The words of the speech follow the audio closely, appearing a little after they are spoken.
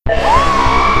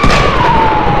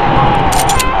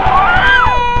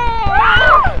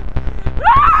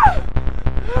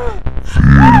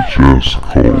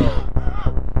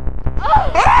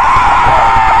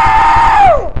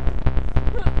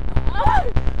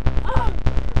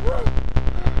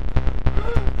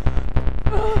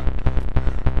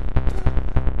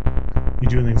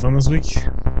fun this week?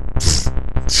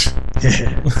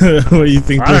 What do you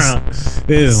think I this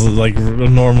is like a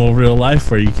normal real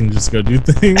life where you can just go do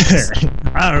things?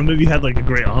 I don't know. Maybe you had like a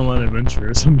great online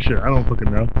adventure or some shit. I don't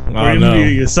fucking know. Or no.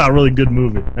 maybe you saw a really good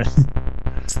movie.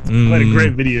 Played a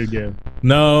great video game.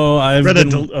 No, I've read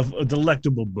been, a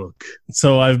delectable book.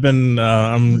 so I've been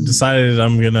I'm decided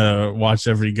I'm gonna watch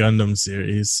every Gundam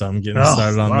series, so I'm getting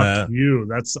started on that. You,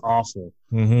 that's awful.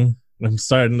 I'm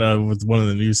starting with one of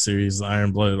the new series,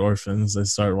 Iron Blooded Orphans. I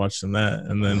started watching that,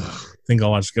 and then I think I'll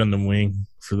watch Gundam Wing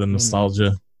for the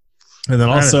nostalgia. And then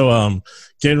also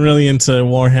getting really into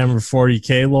Warhammer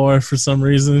 40k lore for some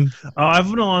reason. I've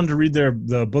been on to read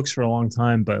the books for a long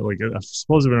time, but like I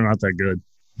suppose they're not that good.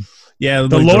 Yeah,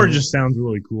 the lore just sounds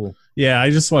really cool. Yeah,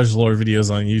 I just watch lore videos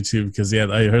on YouTube because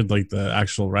I heard like the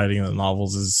actual writing of the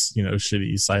novels is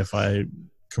shitty sci-fi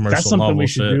commercial. That's something we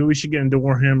should shit. do. We should get into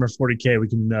Warhammer 40k. We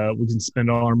can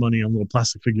spend all our money on little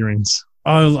plastic figurines.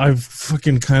 I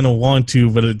fucking kind of want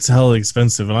to, but it's hella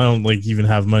expensive, and I don't like even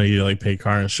have money to like pay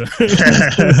car insurance.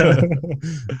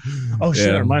 Oh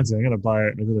shit! That reminds me, I gotta buy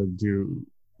it.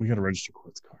 We gotta register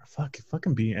Quartz car.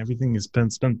 Fucking be everything is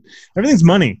spent. Everything's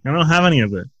money. I don't have any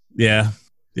of it. Yeah,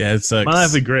 it sucks. My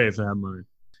life would be great if I had money.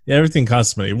 Yeah, everything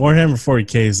costs money. Warhammer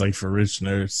 40k is like for rich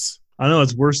nerds. I know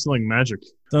it's worse than like Magic.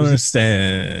 Don't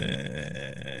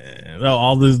understand. No,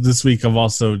 all this week I've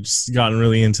also just gotten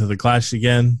really into the Clash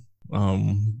again.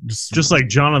 Just like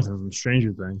Jonathan from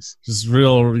Stranger Things. Just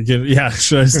real. Yeah,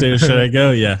 should I stay or should I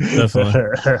go? Yeah,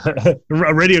 definitely.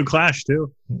 Radio Clash too.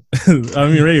 I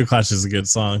mean, Radio Clash is a good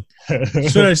song.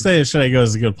 Should I stay or should I go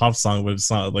is a good pop song, but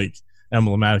it's not like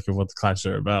emblematic of what the Clash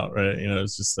are about, right?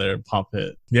 It's just their pop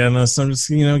hit. Yeah, no, so I'm just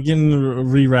getting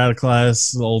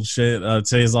re-radicalized old shit.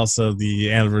 Today is also the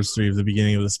anniversary of the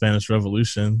beginning of the Spanish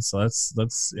Revolution, so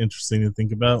that's interesting to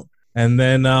think about. And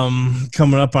then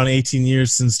coming up on 18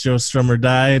 years since Joe Strummer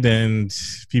died, and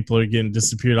people are getting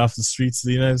disappeared off the streets of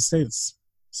the United States.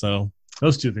 So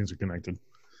those two things are connected.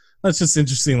 That's just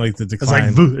interesting, like the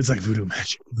decline. It's like voodoo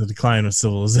magic. The decline of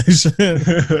civilization.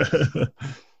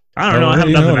 I don't know. I have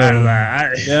nothing out of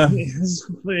that.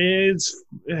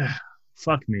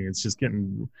 Fuck me. It's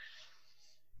going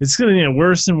to get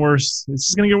worse and worse. It's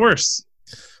just going to get worse.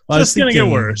 Well, just going to get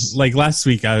worse. Like last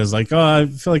week, I was like, I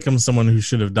feel like I'm someone who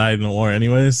should have died in a war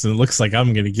anyways. And it looks like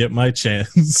I'm going to get my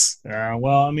chance.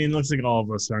 Well, I mean, it looks like all of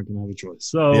us aren't going to have a choice.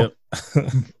 So, yep.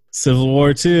 Civil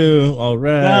War 2. All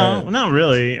right. No, not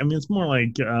really. I mean, it's more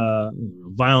like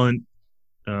violent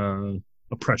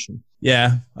oppression.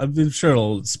 Yeah, I've been sure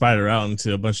it'll spider out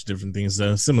into a bunch of different things,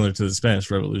 though, similar to the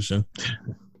Spanish Revolution.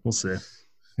 We'll see.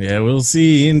 Yeah, we'll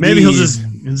see. Indeed. Maybe he'll just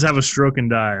have a stroke and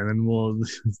die, and then a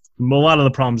lot of the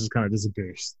problems just kind of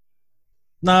disappears.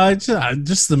 No,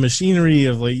 just the machinery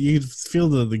of like you feel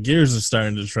the gears are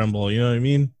starting to tremble. You know what I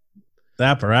mean? The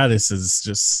apparatus is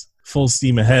just full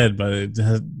steam ahead, but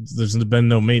there's been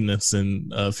no maintenance in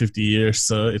 50 years,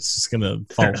 so it's just gonna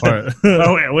fall apart.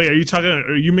 Wait,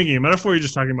 are you making a metaphor, or are you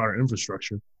just talking about our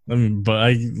infrastructure? I mean,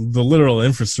 but the literal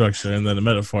infrastructure, and then a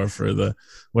metaphor for the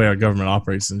way our government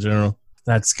operates in general.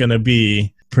 That's gonna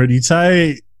be pretty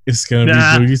tight. It's gonna be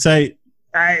pretty tight.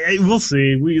 We'll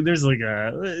see. There's like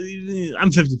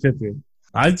I'm 50-50.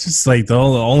 I just like the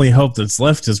only hope that's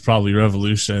left is probably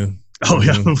revolution. Oh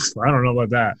yeah, I don't know about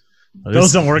that.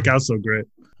 Those don't work out so great.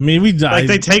 I mean, we died.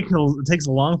 Like it takes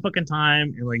a long fucking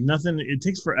time, and like nothing. It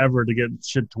takes forever to get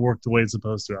shit to work the way it's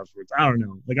supposed to afterwards. I don't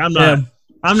know. Like I'm not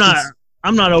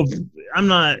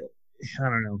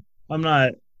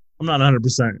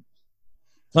 100%.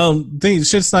 Well,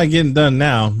 shit's not getting done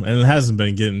now, and it hasn't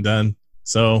been getting done.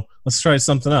 So let's try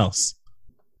something else.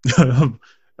 Yeah,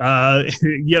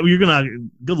 you're gonna.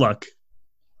 Good luck.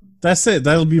 That's it.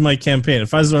 That'll be my campaign.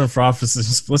 If I was running for office,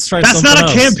 let's try something else. That's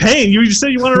not a campaign. You just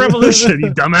said you want a revolution,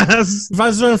 you dumbass. If I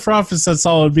was running for office, that's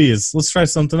all it'd be. Is let's try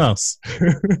something else.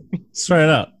 Let's try it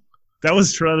out. That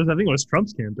was Trump. I think it was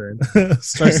Trump's campaign.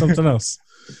 Let's try something else.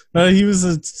 He was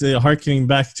harkening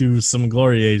back to some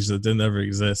glory age that didn't ever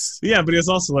exist. Yeah, but it's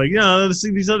also like,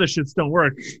 these other shits don't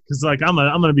work because like I'm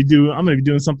gonna be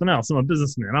doing something else. I'm a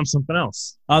businessman. I'm something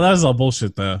else. Oh, that was all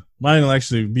bullshit though. Mine will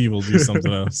actually be able to do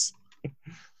something else.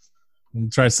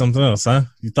 Try something else, huh?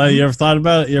 You ever thought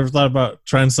about it? You ever thought about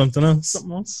trying something else?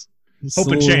 Something else.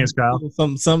 Hope it changes, Kyle.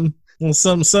 Something.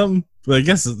 But I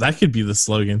guess that could be the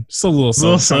slogan. Just a little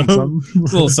something. A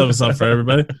little something for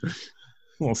everybody. A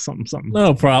little something.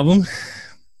 No problem.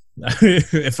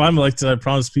 If I'm elected, I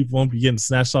promise people won't be getting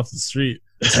snatched off the street.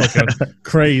 It's fucking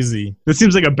crazy. It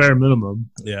seems like a bare minimum.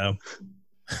 Yeah.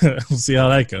 We'll see how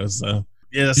that goes. So.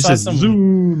 Yeah,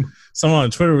 Zoom. Someone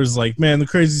on Twitter was like, man, the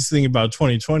craziest thing about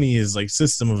 2020 is like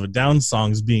System of a Down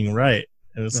songs being right.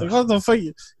 And it's like, what the fuck?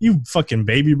 You fucking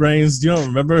baby brains. Do you don't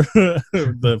remember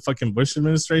the fucking Bush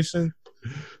administration?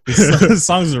 These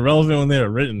songs are relevant when they were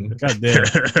written. God damn.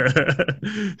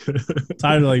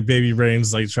 Tired of like baby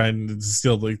brains like trying to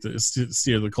steal like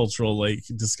steer the cultural like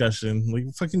discussion. Like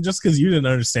fucking just because you didn't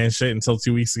understand shit until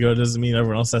 2 weeks ago doesn't mean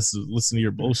everyone else has to listen to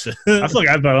your bullshit. I feel like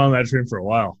I've been on that train for a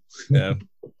while. Yeah.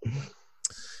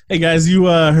 Hey guys, you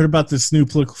heard about this new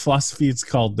political philosophy? It's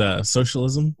called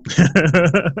socialism.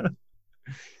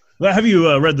 Well, have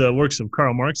you read the works of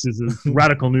Karl Marx? He's a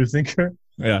radical new thinker.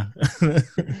 Yeah.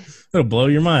 It'll blow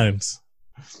your minds.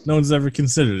 No one's ever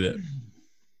considered it.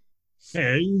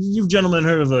 Hey, you gentlemen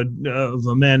heard of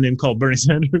a man named called Bernie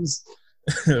Sanders?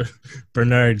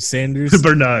 Bernard Sanders.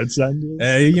 Bernard Sanders.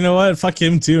 Hey, you know what? Fuck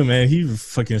him too, man. He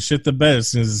fucking shit the bed as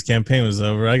soon as his campaign was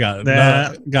over. I got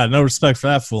no respect for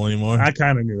that fool anymore. I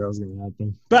kind of knew that was going to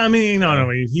happen. But I mean, no,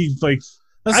 he like.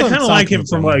 That's I kind of like him about,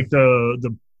 from man. like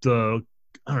the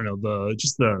I don't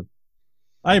know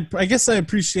I guess I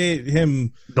appreciate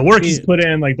him. The work he's put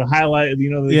in, like the highlight,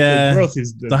 the growth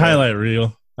he's the highlight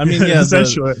reel. I mean, yeah,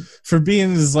 essentially for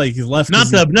being as like left, not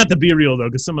the be real though,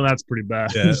 because some of that's pretty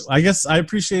bad. Yeah, I guess I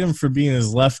appreciate him for being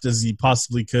as left as he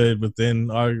possibly could within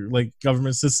our like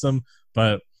government system,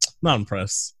 but not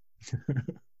impressed.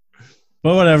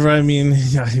 But whatever. I mean,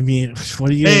 what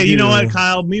are you? Hey, do? you know what,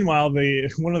 Kyle? Meanwhile,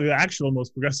 one of the actual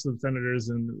most progressive senators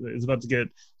is about to get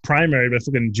primaried by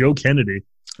fucking Joe Kennedy.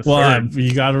 Well,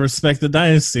 you got to respect the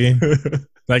dynasty,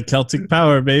 like Celtic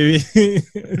power, baby.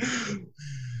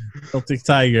 Celtic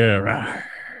Tiger.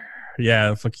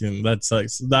 Yeah, fucking that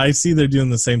sucks. I see they're doing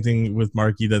the same thing with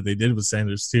Markey that they did with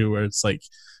Sanders too, where it's like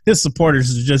his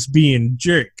supporters are just being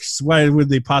jerks. Why would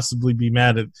they possibly be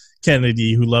mad at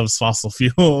Kennedy, who loves fossil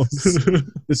fuels?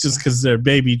 It's just because they're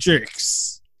baby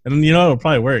jerks. And you know it'll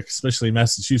probably work, especially in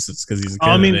Massachusetts because he's a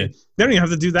candidate. I mean, they don't even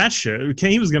have to do that shit.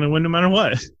 He was going to win no matter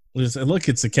what. Look,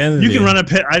 it's a Kennedy. You can run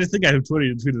I just think I have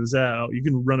tweeted this out. You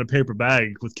can run a paper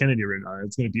bag with Kennedy written on it.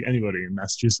 It's going to be anybody in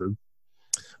Massachusetts.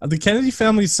 The Kennedy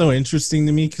family is so interesting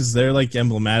to me because they're like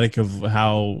emblematic of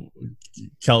how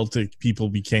Celtic people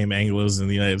became Anglos in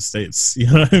the United States. You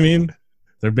know what I mean?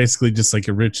 They're basically just like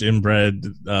a rich inbred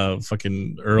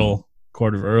fucking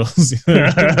court of earls.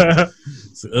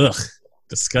 Ugh,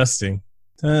 disgusting.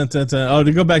 Oh,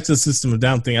 to go back to the System of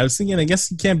Down thing, I was thinking, I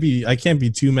guess I can't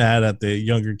be too mad at the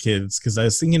younger kids because I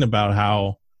was thinking about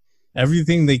how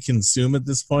everything they consume at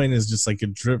this point is just like a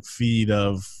drip feed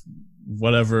of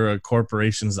whatever a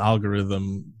corporation's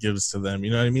algorithm gives to them. You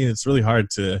know what I mean? It's really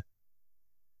hard to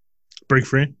break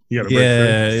free. You gotta break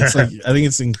free. It's like I think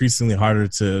it's increasingly harder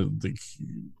to like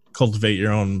cultivate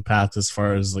your own path as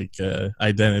far as like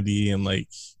identity and like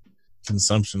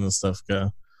consumption and stuff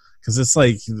go. Because it's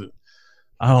like,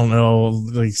 I don't know,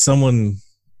 like someone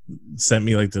sent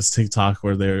me like this TikTok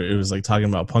where it was like talking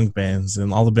about punk bands,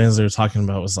 and all the bands they were talking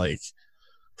about was like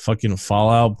fucking Fall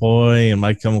Out Boy and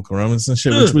My Chemical Romance and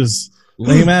shit, which was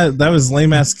lame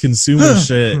ass consumer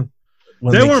shit.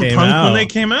 They weren't punk when they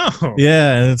came out.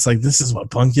 Yeah, and it's like, this is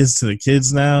what punk is to the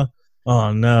kids now.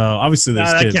 Oh no! Obviously,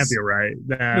 there's kids. That can't be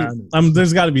right.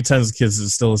 There's got to be tons of kids that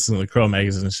still listen to the Crow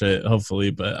magazine and shit.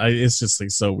 Hopefully, but it's just like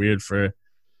so weird for.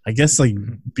 I guess like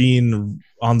being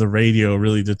on the radio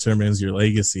really determines your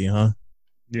legacy, huh?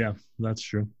 Yeah, that's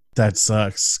true. That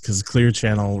sucks because Clear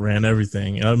Channel ran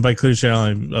everything. By Clear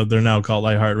Channel, they're now called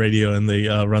iHeartRadio, and they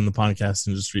run the podcast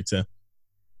industry too.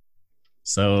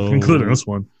 So, including this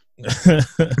one.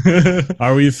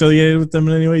 Are we affiliated with them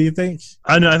in any way, you think?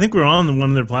 I know. I think we're on one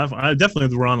of their platforms. I definitely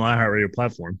think we're on the iHeartRadio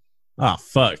platform. Ah,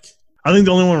 fuck. I think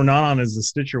the only one we're not on is the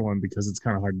Stitcher one because it's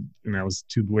kind of hard. And that was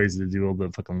too lazy to do all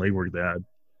the fucking legwork they had.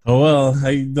 Oh, well,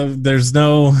 there's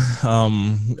no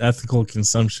ethical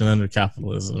consumption under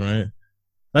capitalism, right?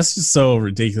 That's just so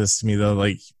ridiculous to me, though.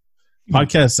 Like,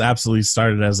 podcasts absolutely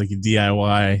started as like a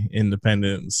DIY,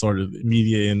 independent sort of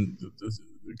media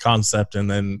concept,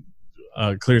 and then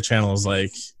Clear Channel is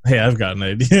like, hey, I've got an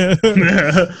idea.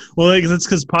 Well, like, that's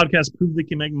because podcasts prove they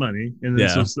can make money, and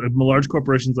then so large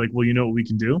corporations like, well, you know what we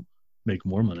can do? Make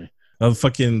more money.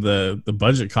 The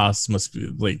budget costs must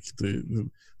be like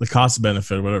the cost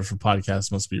benefit or whatever for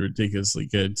podcasts must be ridiculously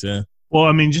good too. Well,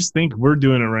 I mean, just think we're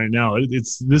doing it right now.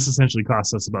 This essentially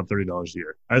costs us about $30 a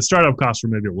year. Startup costs were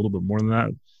maybe a little bit more than that,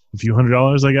 a few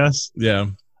 $100s, I guess. Yeah.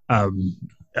 And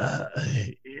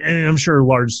I'm sure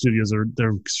large studios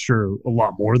they're sure a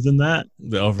lot more than that.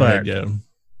 The overhead, yeah,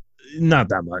 not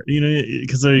that much, you know,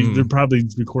 because they're probably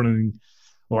recording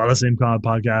a lot of the same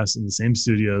podcasts in the same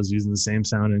studios using the same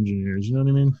sound engineers. You know what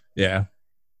I mean? Yeah,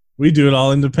 we do it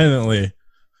all independently.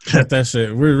 Fuck that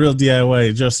shit. We're real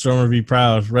DIY. Joe Stromer, be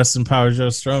proud. Rest in power, Joe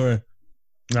Stromer.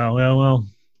 No, well,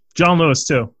 John Lewis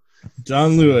too.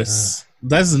 John Lewis.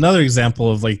 That's another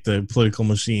example of like the political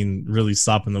machine really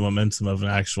stopping the momentum of an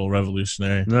actual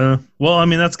revolutionary. No. Well, I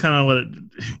mean, that's kind of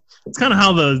it's kind of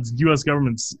how the U.S.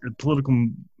 government's political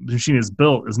machine is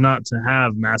built, is not to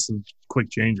have massive,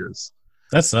 quick changes.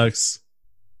 That sucks.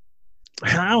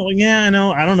 Yeah, I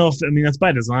know. I don't know if, I mean, that's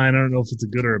by design. I don't know if it's a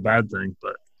good or a bad thing,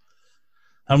 but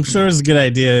I'm sure it's a good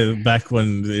idea back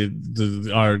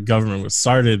when our government was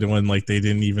started and when like they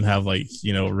didn't even have like,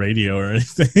 you know, radio or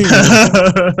anything.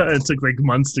 It took like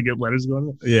months to get letters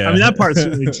going. Yeah. I mean, that part's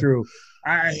certainly true.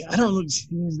 I don't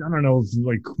know if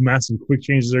like massive quick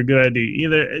changes are a good idea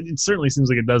either. It certainly seems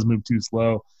like it does move too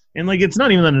slow. And like, it's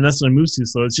not even that it necessarily moves too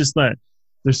slow. It's just that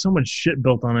there's so much shit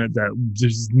built on it that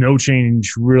there's no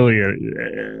change really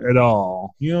at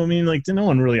all. You know what I mean? Like, no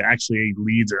one really actually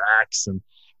leads or acts. And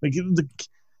like,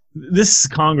 this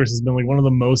Congress has been like one of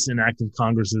the most inactive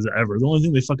Congresses ever. The only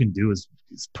thing they fucking do is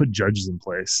put judges in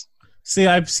place. See,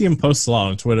 I see him post a lot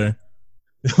on Twitter.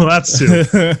 Well, that's true.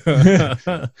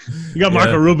 You got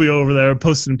Marco Rubio over there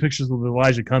posting pictures with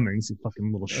Elijah Cummings. You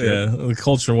fucking little shit. Yeah, the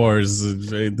culture wars.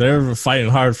 They're fighting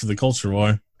hard for the culture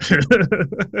war. I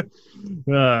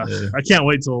can't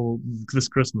wait till this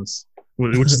Christmas,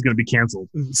 which is going to be canceled.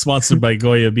 Sponsored by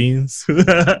Goya Beans.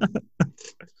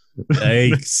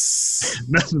 Yikes.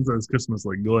 Nothing says Christmas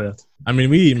like Goya. I mean,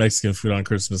 we eat Mexican food on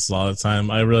Christmas a lot of the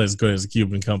time. I realize Goya is a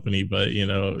Cuban company, but, you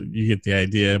know, you get the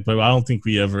idea. But I don't think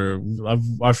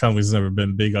our family's never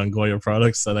been big on Goya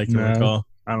products that I can recall.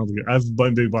 I don't think I've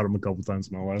bought them a couple times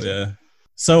in my life. Yeah.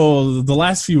 So the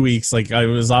last few weeks, like I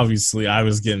was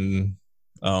getting,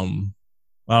 I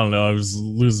don't know, I was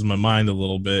losing my mind a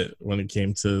little bit when it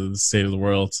came to the state of the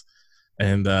world.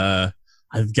 And,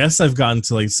 I guess I've gotten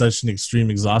to like such an extreme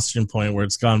exhaustion point where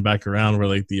it's gone back around where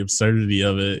like the absurdity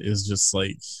of it is just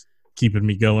like keeping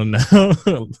me going now.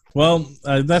 Well,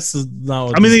 that's not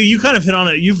what I mean, you kind of hit on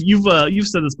it. You've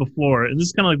said this before, and this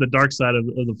is kind of like the dark side of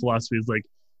the philosophy. Is like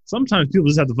sometimes people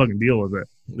just have to fucking deal with it.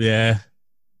 Yeah,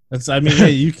 that's. I mean,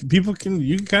 hey, you can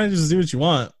kind of just do what you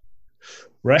want,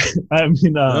 right? I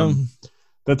mean,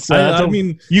 that's.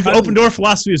 Open door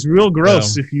philosophy is real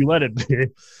gross if you let it be.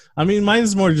 I mean,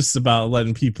 mine's more just about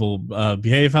letting people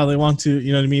behave how they want to.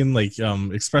 You know what I mean? Like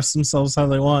express themselves how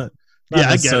they want. Not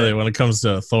necessarily I get it. When it comes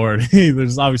to authority,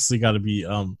 there's obviously got to be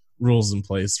rules in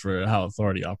place for how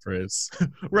authority operates.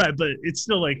 Right, but it's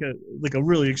still like a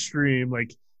really extreme.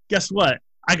 Like, guess what?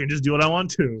 I can just do what I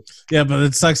want to. Yeah, but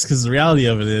it sucks because the reality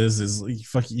of it is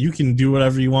you can do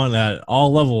whatever you want at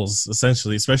all levels,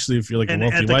 essentially, especially if you're like a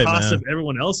wealthy white man. At the cost of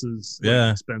everyone else's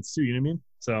expense too. You know what I mean?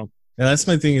 So. Yeah, that's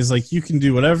my thing is like you can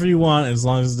do whatever you want as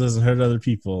long as it doesn't hurt other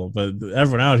people. But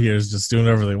everyone out here is just doing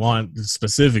whatever they want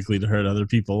specifically to hurt other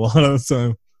people a lot of the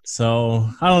time. So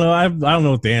I don't know. I don't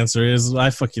know what the answer is. I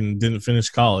fucking didn't finish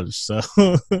college, so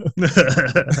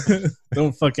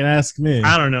don't fucking ask me.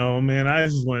 I don't know, man. I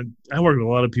worked with a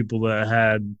lot of people that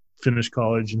had finished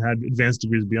college and had advanced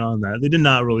degrees beyond that. They did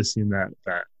not really seem that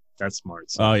smart.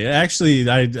 So. Oh yeah, actually,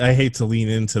 I hate to lean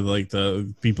into like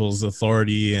the people's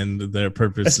authority and their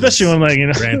purpose, especially when like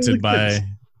granted by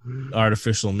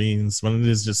artificial means. When it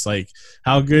is just like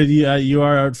how good you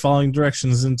are at following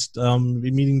directions and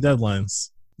meeting deadlines.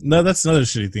 No, that's another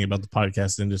shitty thing about the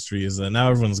podcast industry is that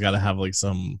now everyone's got to have like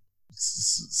some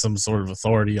sort of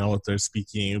authority on what they're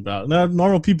speaking about. No,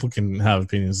 normal people can have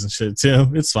opinions and shit too.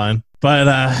 It's fine, but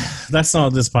that's not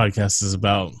what this podcast is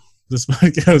about. This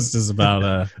podcast is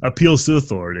about appeals to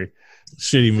authority.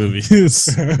 Shitty movies.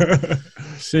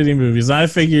 Shitty movies. I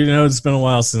figured, it's been a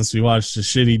while since we watched a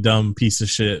shitty, dumb piece of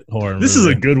shit horror movie. This is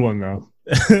a good one, though.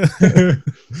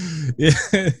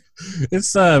 Yeah.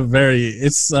 It's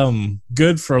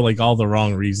good for like all the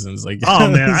wrong reasons. Like,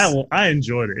 oh man, I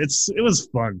enjoyed it. It was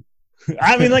fun.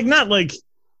 I mean, like not like.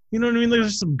 You know what I mean?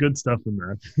 There's some good stuff in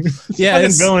there. Yeah,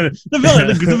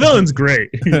 the villain's great.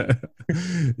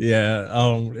 Yeah,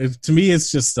 to me,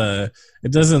 it's just it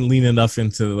doesn't lean enough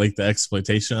into like the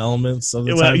exploitation elements of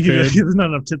the time period. There's not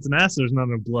enough tits and ass. There's not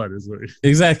enough blood. Is what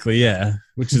exactly, yeah.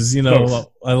 Which is I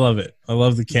love it. I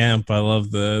love the camp. I love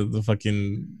the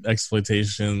fucking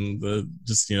exploitation. The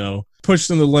just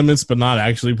pushing the limits, but not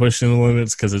actually pushing the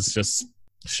limits because it's just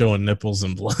showing nipples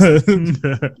and blood.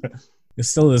 It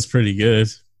still is pretty good.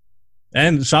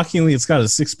 And shockingly, it's got a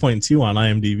 6.2 on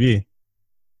IMDb.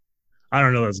 I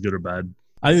don't know if that's good or bad.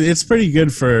 It's pretty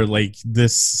good for like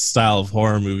this style of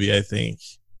horror movie, I think,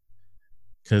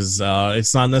 because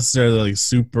it's not necessarily like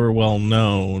super well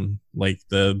known like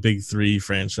the big three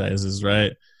franchises,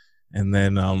 right? And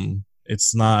then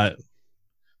it's not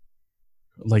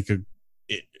like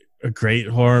a great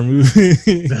horror movie.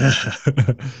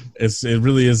 It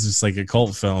really is just like a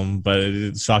cult film, but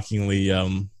it's shockingly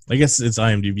I guess it's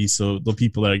IMDb, so the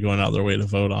people that are going out of their way to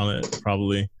vote on it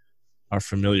probably are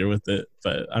familiar with it.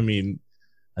 But I mean,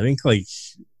 I think like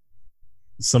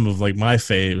some of like my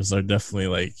faves are definitely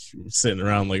like sitting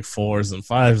around like 4s and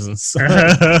 5s and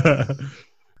stuff.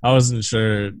 I wasn't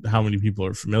sure how many people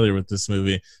are familiar with this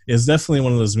movie. It's definitely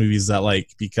one of those movies that,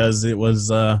 like, because it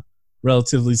was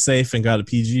relatively safe and got a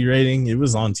PG rating, it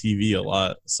was on TV a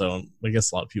lot. So I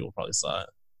guess a lot of people probably saw it.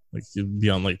 Like, it'd be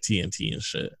on like TNT and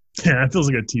shit. Yeah, it feels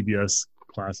like a TBS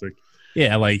classic.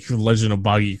 Yeah, like Legend of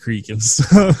Boggy Creek and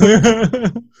stuff.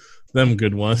 Them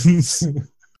good ones.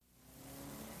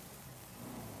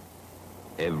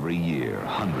 Every year,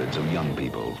 hundreds of young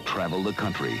people travel the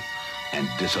country and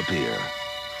disappear.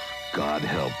 God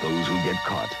help those who get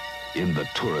caught in the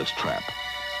tourist trap.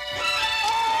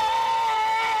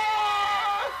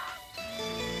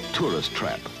 Tourist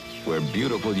trap, where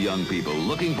beautiful young people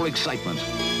looking for excitement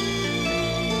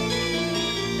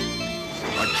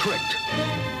are tricked,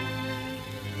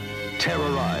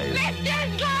 terrorized,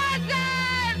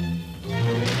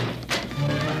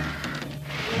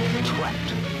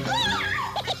 trapped.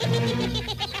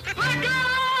 Let go!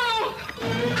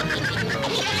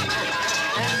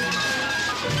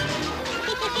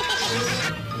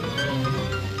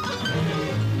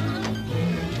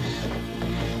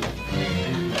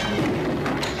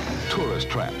 Tourist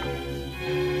trap.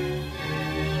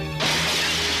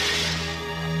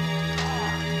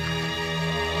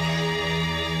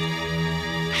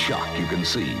 Shock you can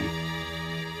see.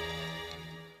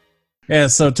 Yeah,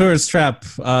 so Tourist Trap,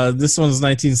 this one's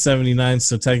 1979,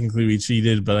 so technically we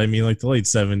cheated, but I mean, like, the late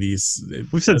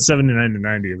 70s. We've said 79 to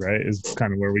 90, right? Is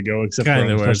kind of where we go, except for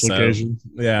on special occasions.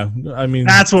 Yeah, I mean...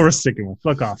 That's what we're sticking with.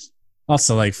 Fuck off.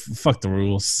 Also, like, fuck the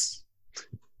rules.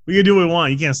 We can do what we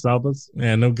want. You can't stop us.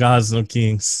 Yeah, no gods, no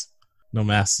kings, no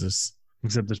masters.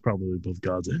 Except there's probably both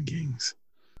gods and kings.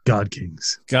 God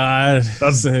kings. God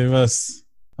save us.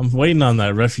 I'm waiting on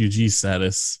that refugee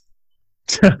status.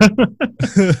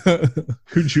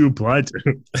 Who'd you apply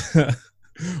to?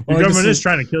 Your government is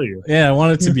trying to kill you. Yeah, I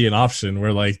want it to be an option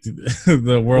where, like,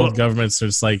 the world governments are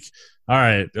just like, all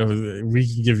right, we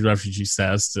can give you refugee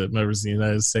status to members of the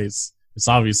United States. It's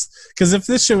obvious. Because if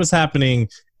this shit was happening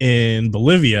in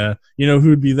Bolivia, you know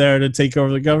who'd be there to take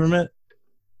over the government?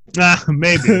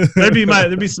 Maybe.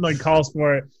 There'd be some like calls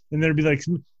for it, and there'd be like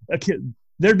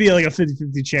there'd be like a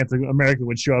 50-50 chance that America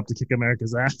would show up to kick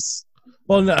America's ass.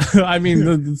 Well, no, I mean,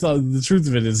 the truth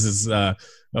of it is the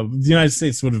United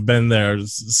States would have been there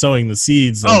sowing the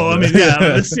seeds.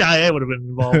 The CIA would have been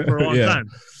involved for a long time.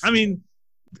 I mean,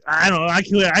 I don't know. I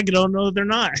don't know that they're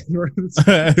not.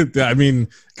 I mean,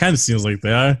 kind of seems like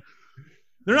they are.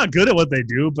 They're not good at what they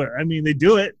do, but I mean, they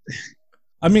do it.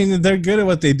 I mean, they're good at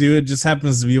what they do. It just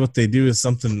happens to be what they do is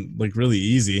something like really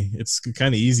easy. It's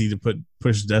kind of easy to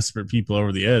push desperate people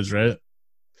over the edge, right?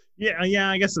 Yeah,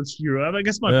 I guess that's true. I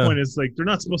guess my point is like they're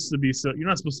not supposed to be so. You're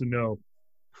not supposed to know,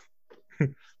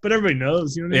 but everybody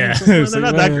knows. You know what I mean? They're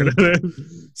not that good at it.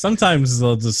 Sometimes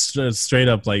they'll just straight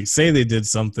up like say they did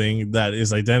something that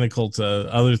is identical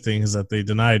to other things that they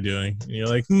deny doing. And you're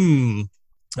like,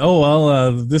 oh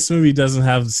well, this movie doesn't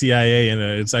have the CIA in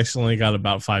it. It's actually only got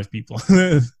about 5 people.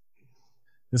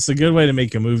 It's a good way to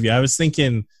make a movie. I was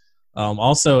thinking.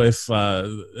 Also, if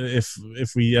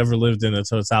we ever lived in a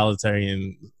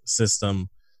totalitarian system,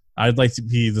 I'd like to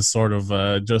be the sort of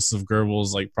Joseph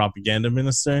Goebbels like propaganda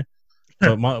minister.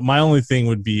 But my only thing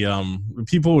would be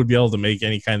people would be able to make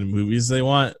any kind of movies they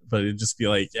want, but it'd just be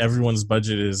like everyone's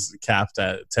budget is capped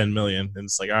at $10 million, and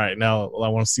it's like, all right, now I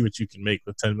want to see what you can make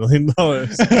with $10 million.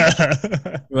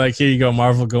 Like, here you go,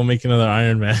 Marvel, go make another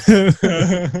Iron Man.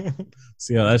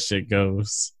 See how that shit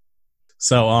goes.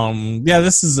 So,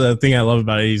 this is a thing I love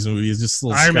about 80s movies, just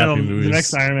little scrappy movies. The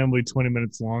next Iron Man will be 20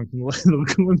 minutes long. It'll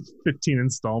come in 15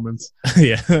 installments.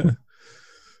 Yeah.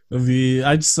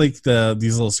 I just like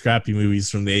these little scrappy movies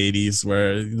from the 80s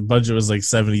where the budget was like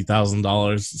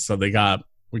 $70,000, so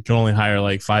we can only hire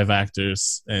like 5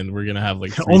 actors, and we're going to have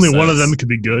like 3 only sets. One of them could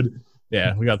be good.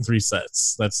 Yeah, we got 3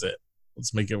 sets. That's it.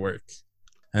 Let's make it work.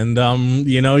 And,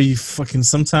 you fucking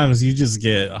sometimes you just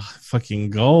get fucking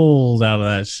gold out of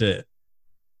that shit.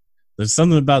 There's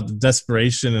something about the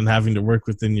desperation and having to work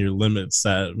within your limits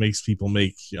that makes people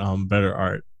make better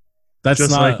art. That's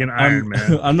just not, like an Iron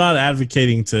Man. I'm not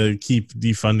advocating to keep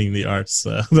defunding the arts.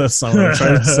 That's not what I'm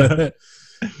trying to say.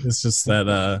 It's just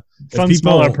that fund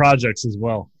smaller projects as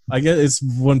well. I guess it's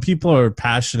when people are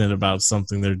passionate about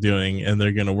something they're doing and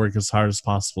they're going to work as hard as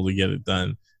possible to get it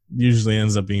done. Usually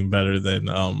ends up being better than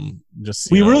just.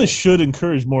 We really should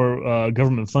encourage more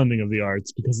government funding of the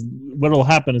arts, because what will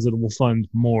happen is it will fund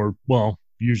more. Well,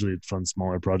 usually it funds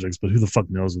smaller projects, but who the fuck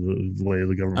knows the way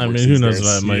the government I works mean, who these knows days.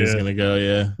 where that money's gonna go?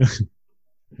 Yeah,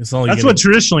 it's only That's what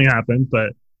traditionally happened,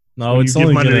 but no, when it's you give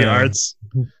only money to gonna, the arts.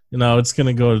 it's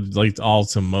gonna go like all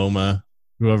to MoMA,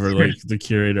 whoever like the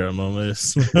curator at MoMA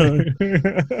is,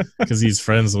 because he's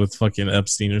friends with fucking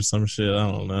Epstein or some shit.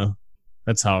 I don't know.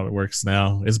 That's how it works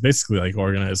now. It's basically like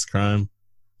organized crime,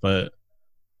 but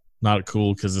not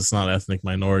cool because it's not ethnic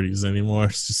minorities anymore.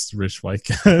 It's just rich white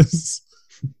guys.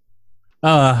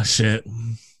 Ah, shit.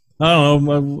 I don't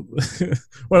know.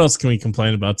 What else can we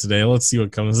complain about today? Let's see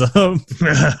what comes up.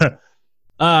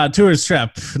 Tourist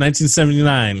Trap,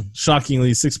 1979.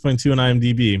 Shockingly, 6.2 on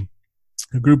IMDb.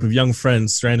 A group of young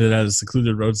friends stranded at a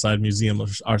secluded roadside museum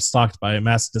are stalked by a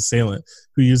masked assailant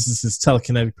who uses his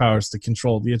telekinetic powers to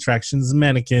control the attraction's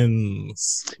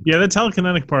mannequins. Yeah, the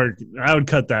telekinetic part, I would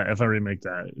cut that if I remake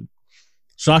that.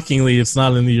 Shockingly, it's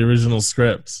not in the original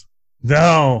script.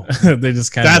 No. They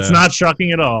just kind of... That's not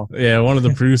shocking at all. Yeah, one of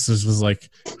the producers was like,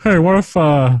 hey, what if we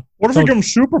give them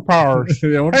superpowers?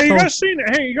 Yeah, Hey, you guys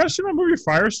seen that movie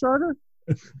Firestarter?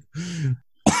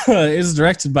 It's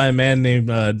directed by a man named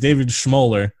David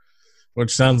Schmoller,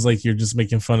 which sounds like you're just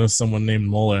making fun of someone named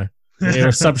Mueller. Hey,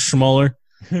 what's up, Schmoller?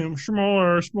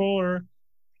 Schmoller.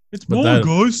 It's But Mueller,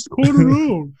 guys. Call it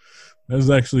out. That was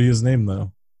actually his name,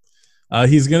 though.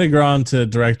 He's going to go on to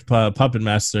direct Puppet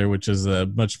Master, which is a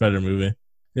much better movie.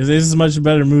 It is a much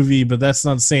better movie, but that's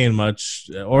not saying much,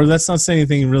 or that's not saying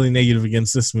anything really negative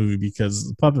against this movie, because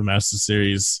the Puppet Master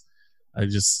series are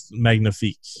just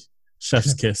magnifique.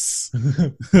 Chef's kiss.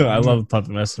 I love the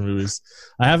Puppet Master movies.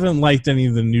 I haven't liked any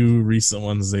of the new recent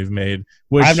ones they've made.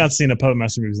 Which, I've not seen a Puppet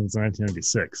Master movie since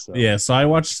 1996. So. Yeah, so I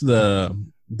watched the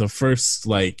first,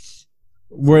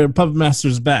 where Puppet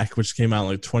Master's Back, which came out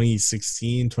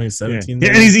 2016, 2017. Yeah,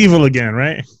 and he's evil again,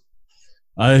 right?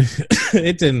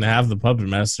 It didn't have the Puppet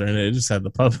Master in it. It just had the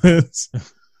puppets.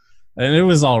 And it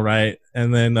was all right.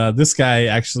 And then this guy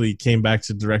actually came back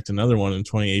to direct another one in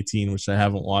 2018, which I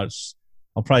haven't watched.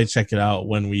 I'll probably check it out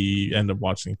when we end up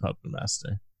watching Puppet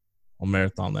Master. I'll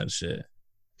marathon that shit.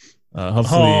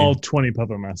 Hopefully, all 20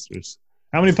 Puppet Masters.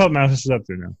 How many Puppet Masters up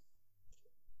there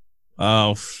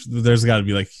now? There's got to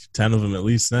be 10 of them at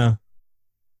least now.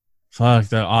 Fuck,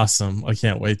 that's awesome. I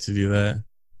can't wait to do that.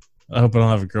 I hope I don't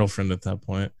have a girlfriend at that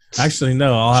point. Actually,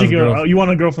 no, I'll have a girlfriend. You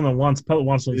want a girlfriend that wants Puppet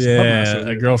Master? Yeah,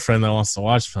 a girlfriend that wants to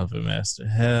watch Puppet Master.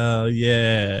 Hell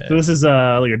yeah. So this is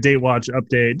like a date watch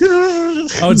update.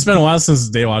 Oh, it's been a while since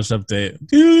the date watch update.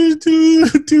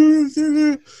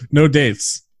 No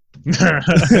dates.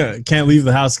 Can't leave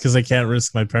the house because I can't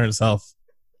risk my parents' health.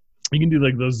 You can do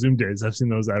those Zoom days. I've seen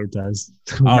those advertised.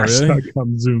 Oh, really?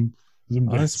 Zoom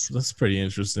that's pretty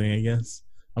interesting, I guess.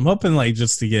 I'm hoping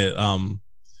just to get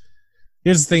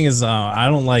here's the thing is I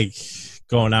don't like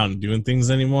going out and doing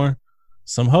things anymore.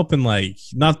 So I'm hoping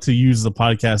not to use the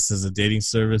podcast as a dating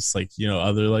service other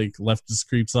leftist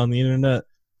creeps on the internet,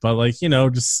 but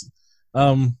just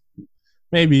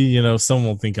maybe someone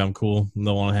will think I'm cool and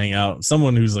they'll want to hang out.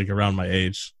 Someone who's around my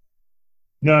age.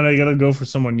 No, you gotta go for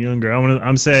someone younger.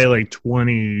 I'm saying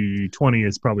 20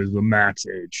 is probably the max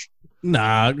age.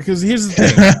 Nah, because here's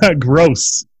the thing.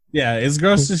 Gross. Yeah, it's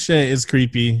gross as shit. It's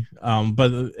creepy.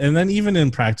 But then even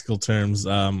in practical terms,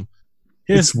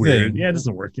 here's it's weird. Thing. Yeah, it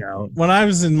doesn't work out. When I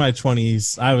was in my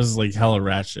 20s, I was hella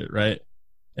ratchet, right?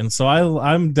 And so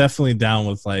I'm definitely down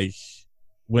with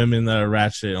women that are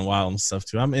ratchet and wild and stuff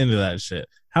too. I'm into that shit.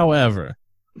 However,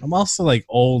 I'm also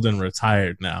old and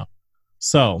retired now.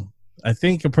 So I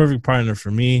think a perfect partner for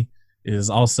me is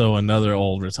also another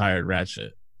old retired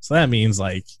ratchet. So that means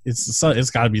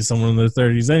it's got to be someone in their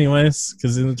 30s anyways,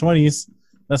 because in the 20s,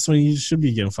 that's when you should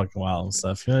be getting fucking wild and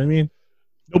stuff. You know what I mean?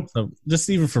 Nope. So just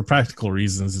even for practical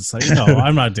reasons, it's no,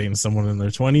 I'm not dating someone in their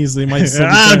 20s. They might still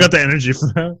I got the energy for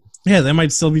that. Yeah, they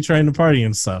might still be trying to party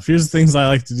and stuff. Here's the things I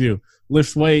like to do: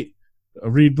 lift weight,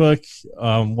 read book,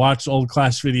 watch old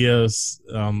Clash videos,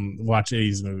 watch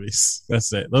 80s movies.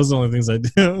 That's it. Those are the only things I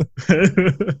do.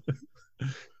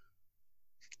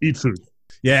 Eat food.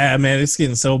 Yeah, man, it's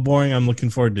getting so boring. I'm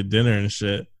looking forward to dinner and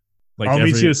shit. I'll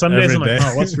meet you. Some days I'm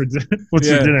oh, what's for dinner? What's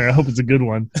for dinner? I hope it's a good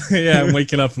one. Yeah, I'm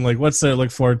waking up. I'm what's there to look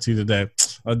forward to today?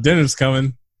 Dinner's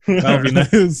coming. That'll be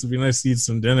nice. It'll be nice to eat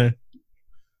some dinner.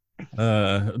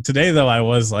 Today, though, I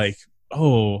was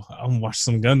oh, I'm watch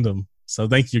some Gundam. So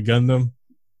thank you, Gundam.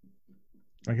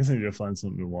 I guess I need to find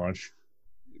something to watch.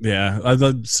 Yeah,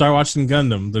 I'll start watching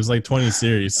Gundam. There's 20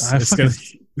 series. It's gonna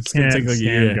take a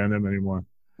year. Gundam anymore.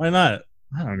 Why not?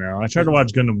 I don't know. I tried to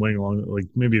watch Gundam Wing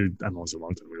maybe I don't know, it's a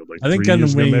long time ago. I think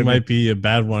Gundam Wing might be a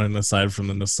bad one aside from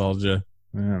the nostalgia.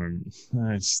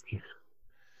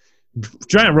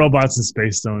 Giant robots in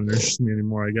space don't interest me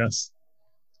anymore, I guess.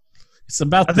 It's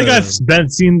about. I think I've been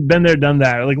there, done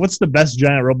that. Like, what's the best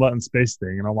giant robot in space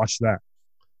thing? And I'll watch that.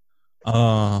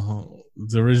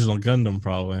 The original Gundam,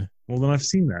 probably. Well, then I've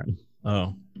seen that.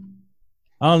 Oh,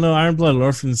 I don't know. Iron Blooded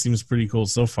Orphan seems pretty cool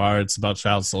so far. It's about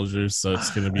child soldiers, so it's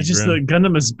going to be just grim. the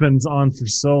Gundam has been on for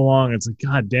so long. It's like,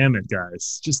 God damn it,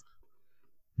 guys! Just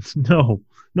no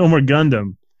more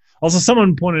Gundam. Also,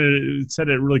 someone said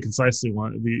it really concisely.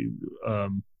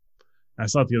 I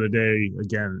saw it the other day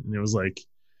again, and it was like,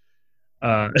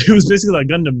 it was basically like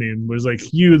Gundam meme. It was like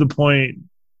the point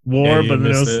war, but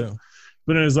then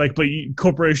it was like,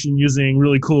 corporation using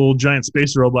really cool giant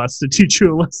space robots to teach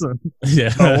you a lesson.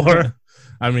 Yeah, war.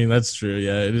 I mean, that's true.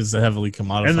 Yeah, it is heavily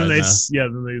commodified. And then they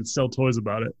sell toys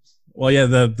about it. Well, yeah,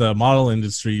 the model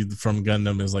industry from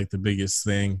Gundam is like the biggest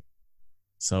thing.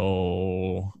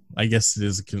 So I guess it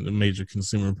is a major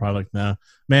consumer product now.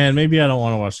 Man, maybe I don't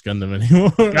want to watch Gundam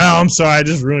anymore. Oh, I'm sorry. I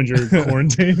just ruined your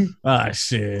quarantine.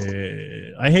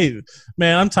 Shit.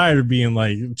 I'm tired of being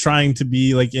like trying to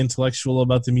be like intellectual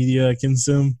about the media I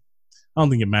consume. I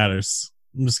don't think it matters.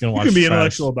 I'm just going to watch it. You can be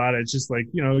intellectual about it. It's just like,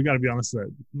 we got to be honest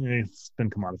that it's been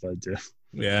commodified too.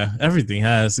 Yeah, everything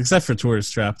has, except for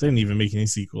Tourist Trap. They didn't even make any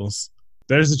sequels.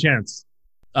 There's a chance.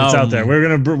 It's out there.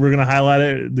 We're gonna highlight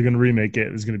it. They're gonna remake it.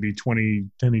 There's gonna be 20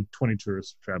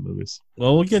 Tourist Trap movies.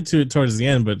 Well, we'll get to it towards the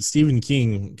end, but Stephen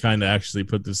King kind of actually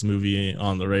put this movie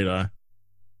on the radar.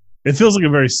 It feels like a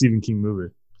very Stephen King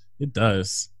movie. It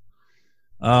does.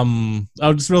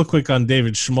 Just real quick on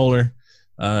David Schmoller.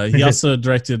 He also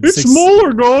directed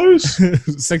Schmoller,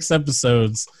 guys. 6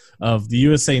 episodes of the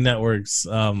USA Network's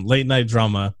late night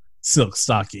drama Silk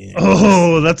Stocking.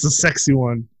 Oh, that's a sexy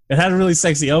one. It had a really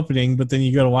sexy opening, but then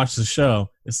you go to watch the show.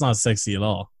 It's not sexy at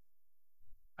all.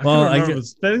 I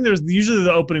think there's usually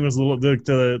the opening was a little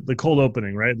the cold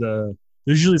opening, right? There's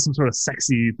usually some sort of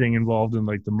sexy thing involved in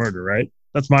like the murder, right?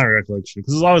 That's my recollection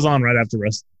because it was always on right after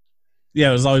wrestling. Yeah,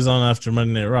 it was always on after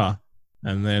Monday Night Raw,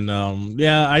 and then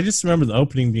I just remember the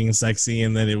opening being sexy,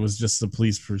 and then it was just a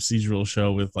police procedural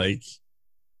show with like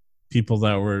people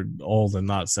that were old and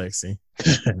not sexy.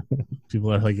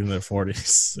 People that are like in their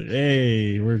 40s.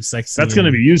 Hey, we're sexy. That's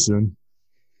gonna be you soon.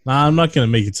 Nah, I'm not gonna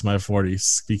make it to my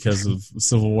 40s because of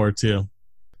Civil War II.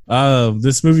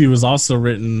 This movie was also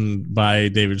written by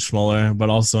David Schmoller, but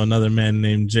also another man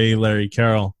named J. Larry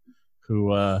Carroll,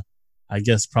 who I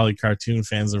guess probably cartoon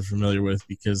fans are familiar with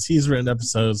because he's written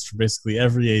episodes for basically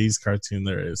every 80s cartoon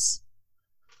there is.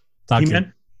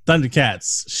 Talking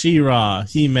Thundercats, She-Ra,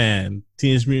 He-Man,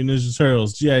 Teenage Mutant Ninja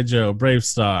Turtles, G.I. Joe, Brave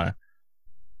Star.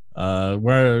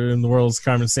 Where in the world is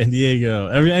Carmen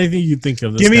Sandiego? Anything you think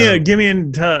of. Give me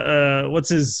an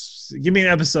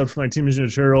episode from like Teenage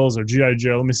Mutant Ninja Turtles or G.I.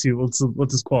 Joe. Let me see what's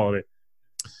his quality.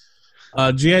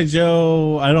 G.I.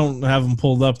 Joe, I don't have them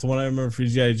pulled up. The one I remember for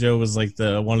G.I. Joe was like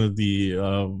it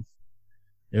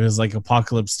was like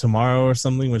Apocalypse Tomorrow or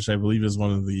something, which I believe is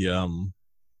one of the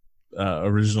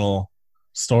original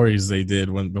stories they did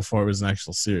before it was an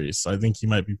actual series. So I think he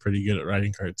might be pretty good at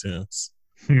writing cartoons.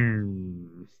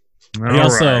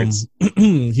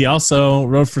 He also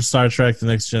wrote for Star Trek: The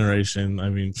Next Generation. I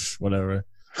mean, whatever.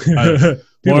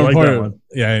 More important,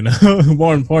 yeah, I know.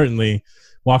 More importantly,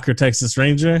 Walker, Texas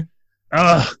Ranger.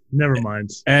 Never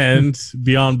mind. And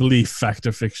Beyond Belief, Fact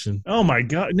or Fiction. Oh my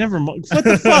God, never mind. What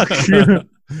the fuck?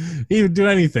 He would do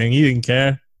anything. He didn't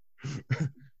care.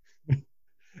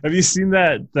 Have you seen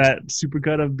that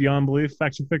supercut of Beyond Belief,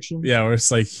 Fact or Fiction? Yeah, where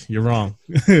it's like, you're wrong.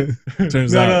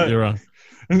 Turns out you're wrong.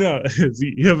 No,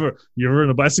 you ever on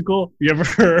a bicycle? You ever?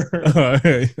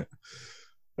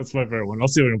 That's my favorite one. I'll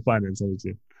see if I can find it and send it to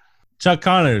you. Chuck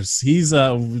Connors. He's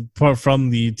from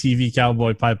the TV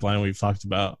Cowboy pipeline we've talked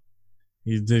about.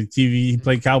 He did TV. He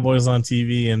played cowboys on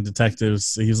TV and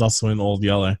detectives. He's also in Old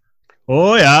Yeller.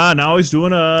 Oh yeah, now he's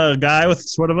doing a guy with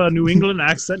sort of a New England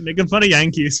accent, making fun of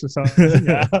Yankees for something.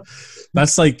 Yeah.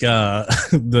 That's like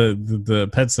the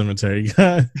Pet Cemetery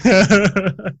guy.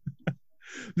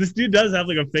 This dude does have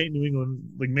like a faint New England,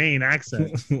 like Maine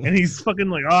accent, and he's fucking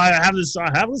like, "Oh, I have this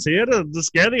here to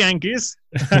scare the Yankees."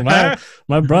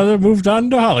 my brother moved on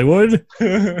to Hollywood.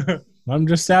 I'm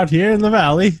just out here in the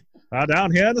valley.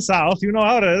 Down here in the South, you know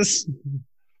how it is.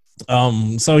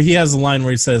 So he has a line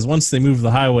where he says, "Once they move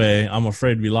the highway, I'm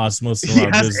afraid we lost most of our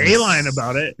business." He has a line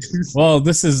about it. Well,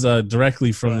 this is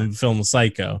directly from the film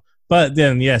Psycho. But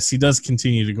then, yes, he does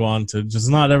continue to go on to just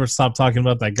not ever stop talking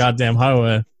about that goddamn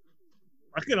highway.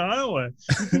 Fucking highway.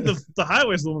 The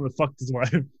highway's the one that fucked his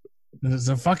wife. There's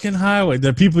a fucking highway.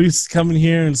 The people used to come in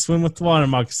here and swim with the water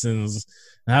moccasins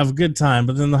and have a good time,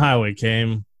 but then the highway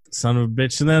came. Son of a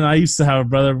bitch. And then I used to have a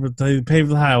brother, but they paved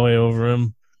the highway over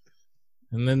him.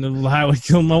 And then the highway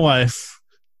killed my wife.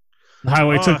 The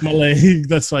highway took my leg.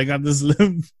 That's why I got this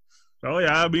limp. Oh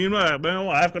yeah, me and my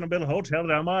wife gonna build a hotel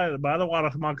down by the water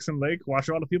moccasin lake. Watch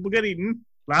all the people get eaten.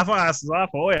 Laugh our asses off.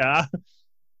 Oh yeah.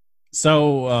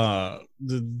 So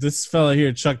this fella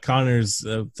here, Chuck Connors,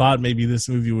 thought maybe this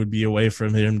movie would be a way for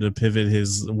him to pivot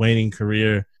his waning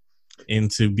career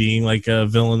into being like a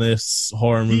villainous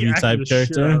horror movie type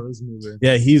character.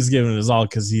 Yeah, he's giving it his all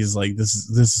because he's like, this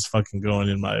is fucking going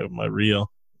in my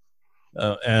reel.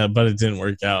 But it didn't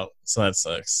work out, so that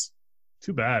sucks.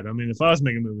 Too bad. I mean, if I was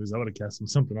making movies, I would have cast him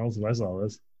something else if I saw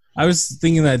this. I was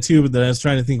thinking that too, but then I was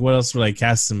trying to think what else would I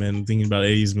cast him in, thinking about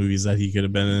 80s movies that he could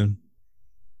have been in.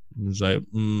 It was like,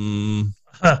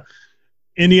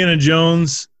 Indiana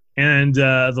Jones and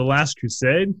The Last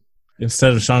Crusade.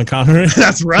 Instead of Sean Connery?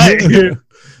 That's right.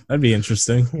 That'd be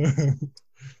interesting.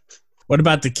 What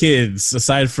about the kids?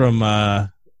 Aside from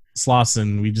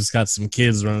Slauson, we just got some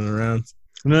kids running around.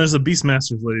 And there's a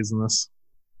Beastmasters ladies in this.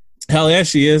 Hell yeah,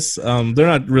 she is. They're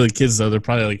not really kids though. They're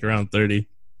probably like around 30.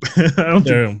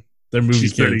 They're movie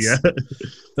she's kids. 30 yet.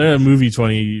 They're a movie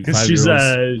 25 she's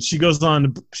year olds. she goes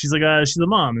on. She's like she's a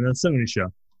mom in that 70s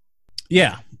show.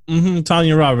 Yeah,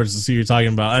 Tanya Roberts is who you're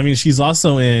talking about. I mean, she's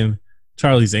also in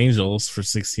Charlie's Angels for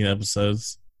 16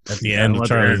 episodes. At the end of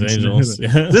Charlie's Angels.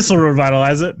 Yeah. This will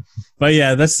revitalize it. But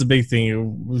yeah, that's the big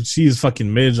thing. She's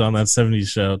fucking Midge on that 70s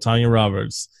show. Tanya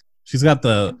Roberts. She's got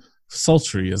the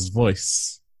sultriest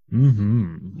voice.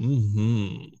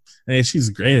 Hey, she's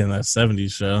great in that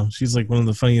 70s show. She's like one of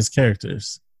the funniest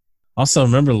characters. Also,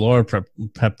 remember Laura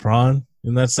Prepon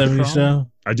in that 70s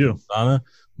show? I do. Donna.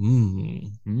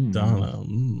 Donna.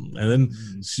 And then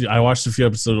I watched a few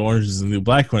episodes of Orange is the New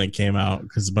Black when it came out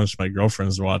because a bunch of my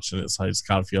girlfriends were watching it, so I just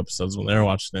caught a few episodes when they were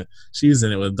watching it. She was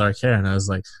in it with dark hair, and I was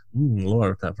like,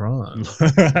 Laura Prepon.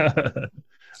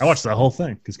 I watched that whole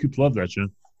thing because Coops loved that show.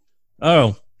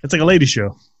 Oh. It's like a lady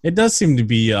show. It does seem to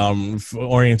be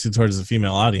oriented towards a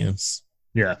female audience.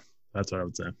 Yeah, that's what I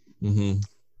would say.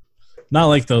 Not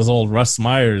like those old Russ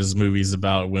Myers movies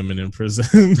about women in prison.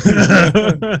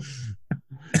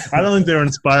 I don't think they were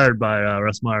inspired by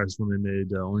Russ Myers when they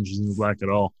made Orange is the New Black at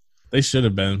all. They should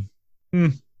have been.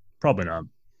 Probably not.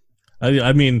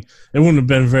 I mean, it wouldn't have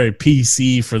been very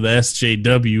PC for the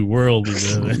SJW world.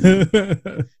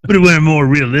 But it went more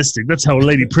realistic. That's how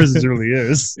Lady Prisons really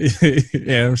is.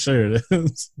 Yeah, I'm sure it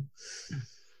is.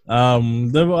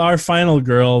 Our final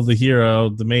girl, the hero,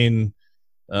 the main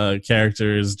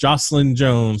character is Jocelyn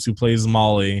Jones, who plays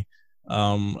Molly.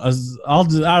 I'll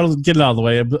get it out of the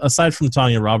way. Aside from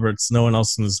Tanya Roberts, no one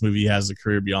else in this movie has a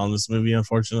career beyond this movie,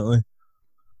 unfortunately.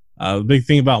 The big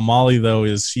thing about Molly, though,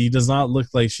 is she does not look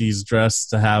like she's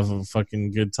dressed to have a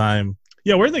fucking good time.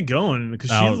 Yeah, where are they going? Because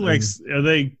she looks like, are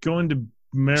they going to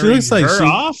marry her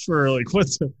off? Or like,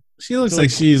 what's the... She looks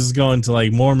like she's going to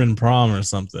like Mormon prom or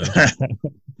something.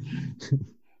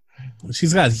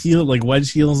 She's got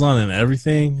wedge heels on and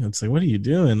everything. It's like, what are you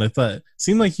doing? I thought it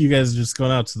seemed like you guys are just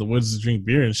going out to the woods to drink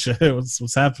beer and shit.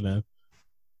 What's happening?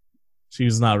 She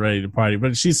was not ready to party,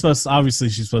 but she's supposed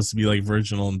to be like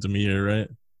virginal and demure, right?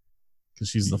 Because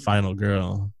she's the final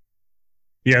girl.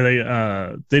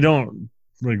 Yeah, they don't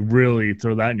like really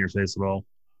throw that in your face at all.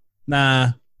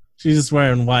 Nah, she's just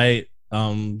wearing white.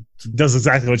 Does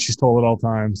exactly what she's told at all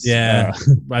times. Yeah,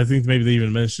 I think maybe they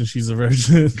even mentioned she's a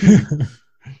virgin.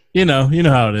 You know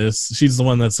how it is. She's the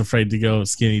one that's afraid to go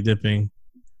skinny dipping,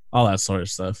 all that sort of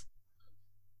stuff.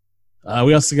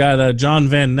 We also got John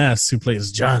Van Ness, who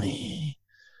plays Johnny.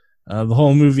 The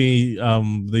whole movie,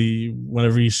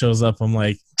 whenever he shows up, I'm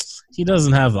like, he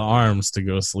doesn't have the arms to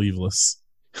go sleeveless.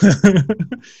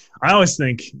 I always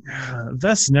think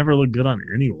vests never look good on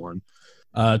anyone.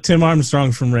 Tim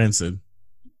Armstrong from Rancid.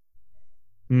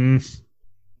 No,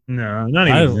 not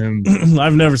even him.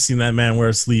 I've never seen that man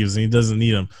wear sleeves, and he doesn't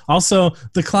need them. Also,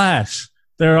 The Clash.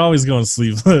 They're always going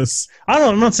sleeveless.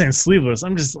 I'm not saying sleeveless.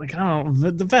 I'm just like, I don't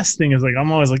know. The best thing is like,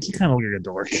 I'm always like, you kind of look like a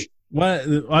dork. What?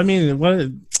 I mean,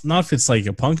 what? Not if it's like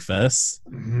a punk vest.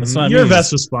 That's what I mean. Your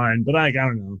vest was fine, but I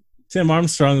don't know. Tim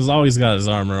Armstrong has always got his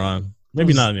armor on.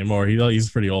 Maybe not anymore. He's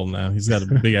pretty old now. He's got a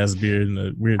big ass beard and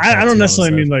a weird. I don't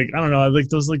necessarily mean like, I don't know, like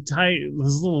those like tight,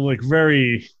 those little like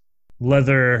very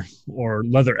leather or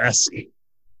leather-esque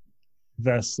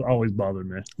vests always bothered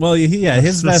me. Well, yeah,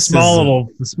 his vest the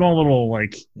small little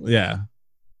like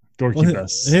dorky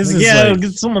vest. His like, is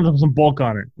get someone with some bulk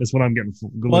on it. That's what I'm getting.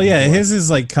 Well, yeah, his is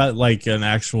like cut like an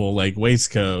actual like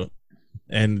waistcoat,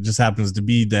 and it just happens to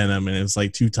be denim, and it's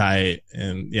like too tight,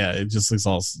 and yeah, it just looks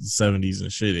all 70s and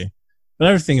shitty. But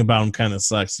everything about him kind of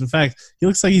sucks. In fact, he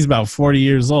looks like he's about 40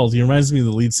 years old. He reminds me of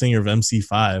the lead singer of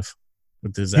MC5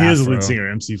 with his afro. He is the lead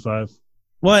singer of MC5.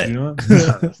 What? You know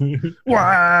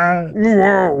what?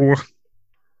 Whoa.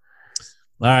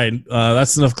 All right,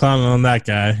 that's enough clowning on that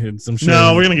guy. I'm sure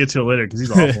No, we're gonna get to it later because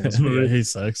he's awful in this yeah, movie. he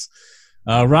sucks.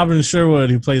 Robin Sherwood,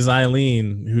 who plays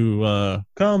Eileen, who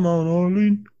Come on,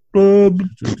 Arlene. Blah, blah,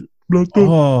 blah,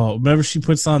 blah. remember she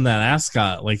puts on that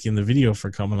ascot like in the video for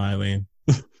Come on, Eileen.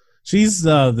 She's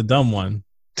the dumb one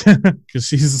because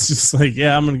she's just like,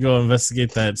 yeah, I'm gonna go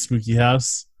investigate that spooky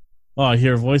house. Oh, I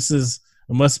hear voices.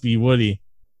 It must be Woody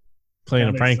playing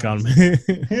a That prank on makes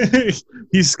me.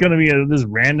 He's gonna be at this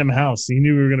random house. He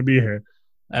knew we were gonna be here.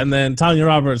 And then Tanya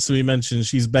Roberts, who we mentioned,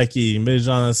 she's Becky, Midge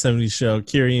on the 70s Show,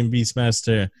 Kiri and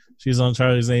Beastmaster. She's on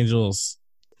Charlie's Angels.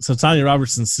 So Tanya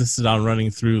Roberts insisted on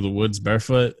running through the woods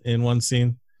barefoot in one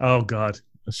scene. Oh God.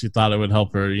 She thought it would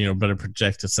help her, better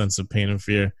project a sense of pain and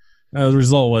fear. The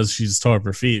result was she just tore up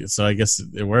her feet, so I guess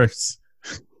it worked.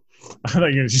 I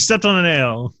thought she stepped on a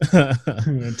nail.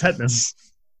 Tetanus.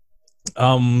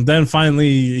 Then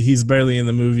finally, he's barely in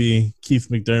the movie. Keith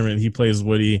McDermott, he plays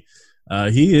Woody.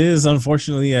 He is,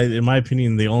 unfortunately, in my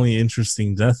opinion, the only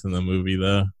interesting death in the movie,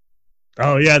 though.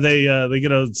 Oh yeah, they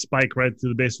get a spike right through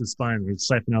the base of the spine. They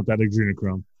siphon out that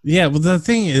adrenochrome. Yeah, but the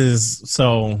thing is,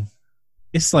 so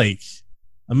it's like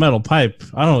a metal pipe.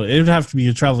 I don't know. It would have to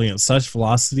be traveling at such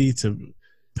velocity to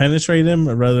penetrate him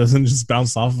rather than just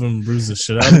bounce off of him and bruise the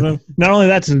shit out of him. Not only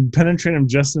that, to penetrate him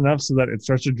just enough so that it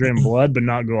starts to drain blood, but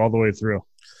not go all the way through.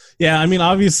 Yeah, I mean,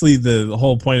 obviously the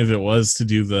whole point of it was to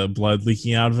do the blood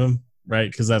leaking out of him,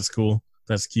 right? Because that's cool.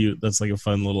 That's cute. That's like a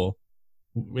fun little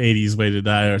 80s way to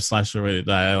die or slasher way to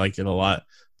die. I like it a lot.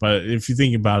 But if you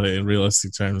think about it in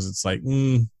realistic terms, it's like,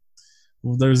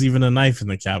 well, there's even a knife in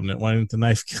the cabinet. Why didn't the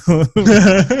knife kill him?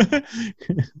 Because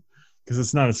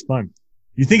it's not as fun.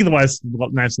 You think of the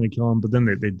knife's going to kill him, but then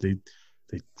they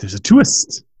there's a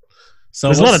twist. So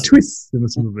there's a lot of twists in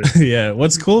this movie. Yeah,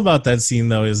 what's cool about that scene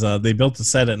though is they built the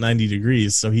set at 90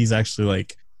 degrees, so he's actually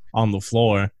like on the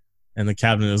floor, and the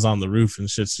cabinet is on the roof, and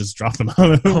shit's just dropping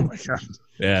on him. Oh my God!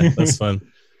 Yeah, that's fun.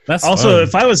 That's also, fun.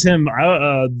 if I was him,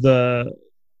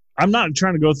 I'm not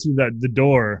trying to go through the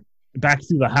door back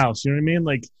through the house. You know what I mean?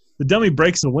 Like the dummy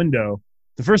breaks a window.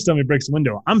 The first dummy breaks a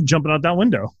window. I'm jumping out that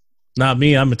window. Not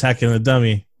me. I'm attacking the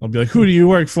dummy. I'll be like, "Who do you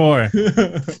work for?"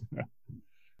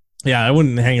 Yeah, I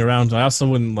wouldn't hang around. I also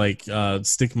wouldn't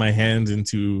stick my hand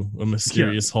into a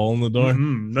mysterious hole in the door.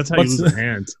 Mm-hmm. That's how you lose your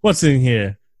hand. What's in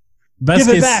here? Give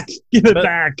it back. Give it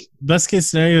back. Best case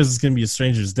scenario is it's going to be a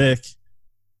stranger's dick.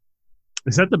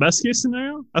 Is that the best case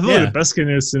scenario? I thought the best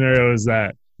case scenario is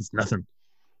that it's nothing.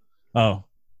 Oh.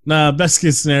 Nah, best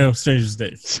case scenario, stranger's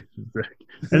dick.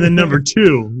 And then number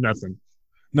 2, nothing.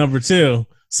 Number 2,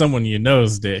 someone you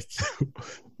know's dick.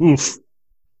 Oof.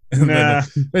 And nah.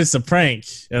 then it's a prank.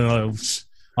 And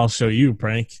I'll show you a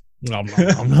prank. Oh,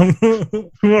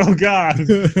 God.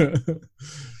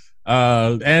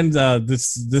 I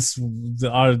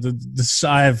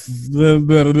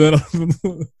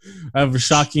have a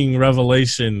shocking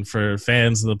revelation for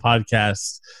fans of the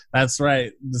podcast. That's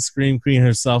right, the Scream Queen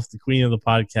herself, the queen of the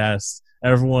podcast,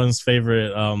 everyone's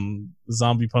favorite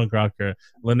zombie punk rocker,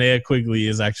 Linnea Quigley,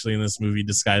 is actually in this movie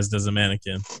disguised as a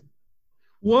mannequin.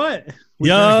 What?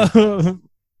 Yeah,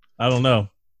 I don't know.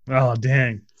 Oh,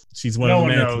 dang. She's one of the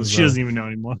mannequins. Knows. She doesn't even know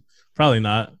anymore. Probably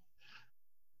not.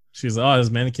 She's like, it's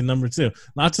mannequin number 2.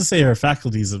 Not to say her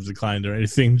faculties have declined or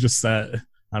anything, just that,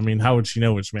 I mean, how would she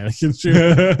know which mannequin she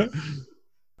is?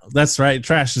 That's right,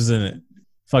 trash is in it.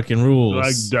 Fucking rules.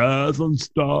 Like death and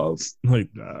stuff. Like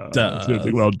death. Think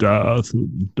about death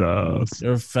and death.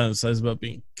 You're fantasizing about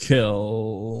being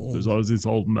killed. There's always these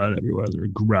old men everywhere that are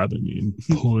grabbing me and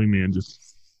pulling me and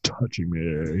just touching me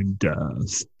in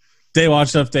death.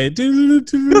 Daywatch update.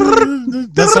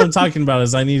 That's what I'm talking about,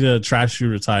 is I need a trash you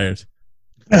retired.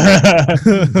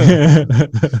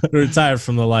 Retired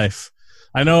from the life.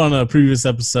 I know on a previous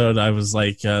episode I was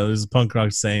like, there's a punk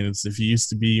rock saying, it's if you used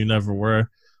to be, you never were.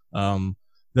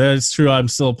 That's true. I'm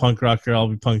still a punk rocker. I'll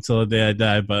be punk till the day I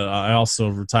die, but I also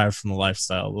retired from the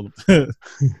lifestyle a little bit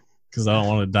because I don't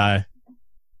want to die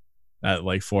at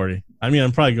like 40. I mean,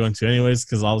 I'm probably going to anyways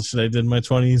because all the shit I did in my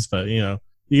 20s, but you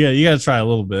got to try a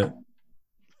little bit.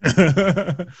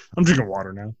 I'm drinking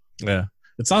water now. Yeah.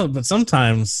 It's all, but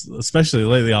sometimes, especially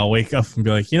lately, I'll wake up and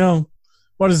be like,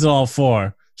 what is it all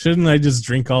for? Shouldn't I just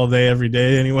drink all day, every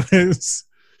day anyways?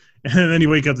 And then you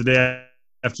wake up the day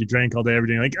after you drank all day, every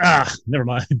day, you're like, never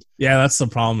mind. Yeah, that's the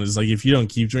problem, is like, if you don't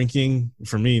keep drinking,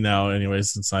 for me now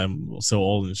anyways, since I'm so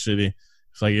old and shitty,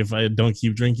 if I don't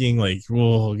keep drinking, like,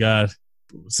 oh God,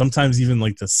 sometimes even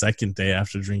like the second day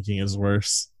after drinking is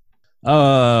worse. Oh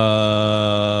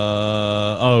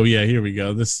yeah, here we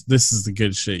go. This is the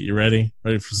good shit. You ready?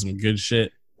 Ready for some good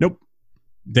shit? Nope.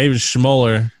 David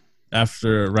Schmoller,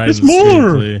 after writing it's the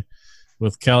screenplay,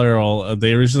 with Carroll.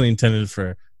 They originally intended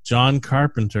for John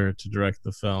Carpenter to direct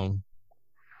the film.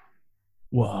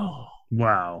 Whoa.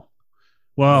 Wow.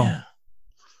 Well,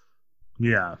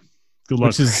 yeah. Good luck.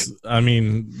 Which is, I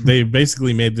mean, they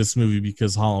basically made this movie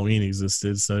because Halloween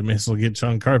existed, so they may as well get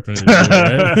John Carpenter to do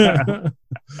it, right?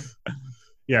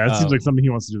 Yeah, it seems like something he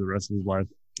wants to do the rest of his life.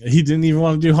 He didn't even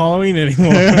want to do Halloween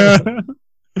anymore.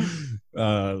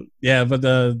 Yeah, but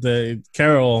the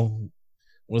Carroll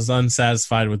was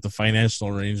unsatisfied with the financial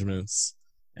arrangements,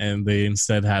 and they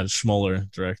instead had Schmoller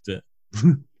direct it.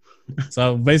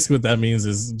 So basically what that means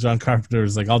is John Carpenter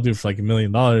was like, I'll do it for like $1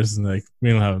 million, and like, we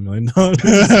don't have $1 million.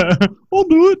 I'll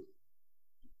do it.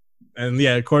 And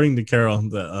yeah, according to Carroll,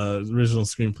 the original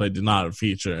screenplay did not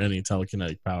feature any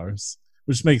telekinetic powers,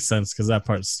 which makes sense because that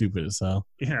part's stupid as hell.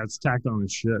 Yeah, it's tacked on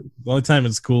as shit. The only time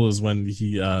it's cool is when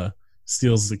he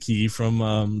steals the key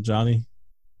from Johnny.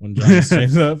 When Johnny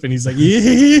stands up and he's like,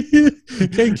 yeah,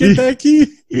 can't get that key.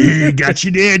 Yeah, got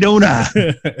you there, don't I?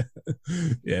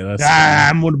 Yeah, that's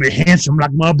I'm going to be handsome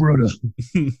like my brother.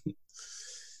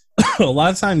 a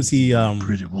lot of times he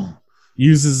Pretty well.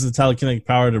 uses the telekinetic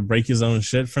power to break his own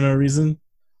shit for no reason.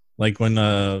 Like when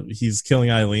he's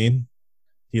killing Eileen,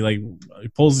 he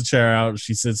pulls the chair out,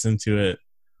 she sits into it.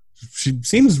 She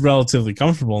seems relatively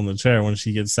comfortable in the chair when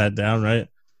she gets sat down, right?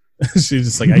 She's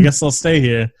just like, I guess I'll stay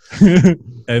here.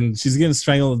 And she's getting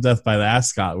strangled to death by the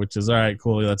ascot, which is all right,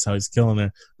 cool. That's how he's killing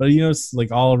her. But you know, it's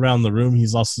like all around the room,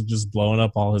 he's also just blowing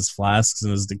up all his flasks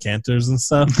and his decanters and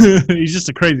stuff. He's just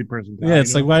a crazy person. Yeah,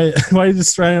 it's like, why are you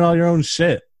destroying all your own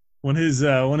shit? When he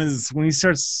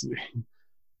starts,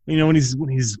 you know, when his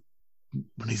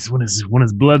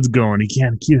blood's going, he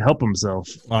can't help himself.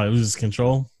 Oh, it loses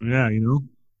control. Yeah, you know,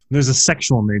 there's a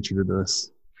sexual nature to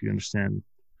this, if you understand.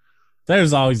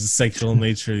 There's always a sexual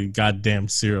nature to goddamn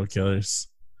serial killers.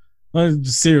 Well, a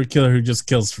serial killer who just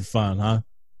kills for fun, huh?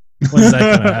 When is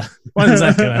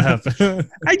that gonna happen?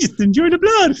 I just enjoy the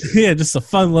blood. Yeah, just a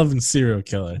fun-loving serial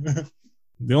killer.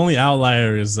 The only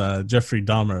outlier is Jeffrey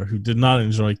Dahmer, who did not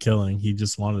enjoy killing. He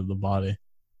just wanted the body.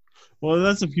 Well,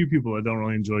 that's a few people that don't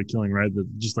really enjoy killing, right? That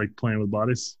just like playing with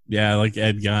bodies. Yeah, like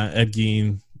Ed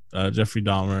Gein, Jeffrey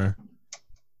Dahmer.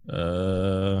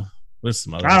 There's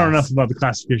some other I don't know ones. enough about the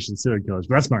classification of serial killers,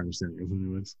 but that's my understanding of them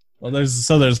anyways. Well,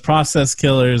 there's process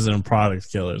killers and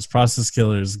product killers. Process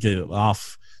killers get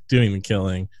off doing the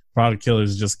killing. Product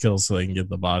killers just kill so they can get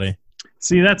the body.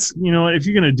 See, that's, you know, if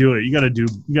you're gonna do it, you gotta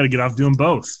get off doing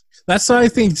both. That's what I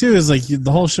think too. Is like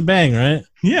the whole shebang, right?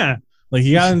 Yeah, Like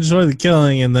you gotta enjoy the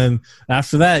killing, and then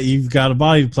after that, you've got a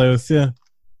body to play with. Yeah,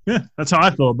 yeah, that's how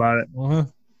I feel about it. well,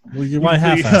 why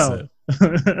half-ass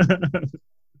it?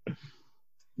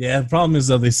 Yeah, the problem is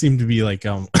though they seem to be like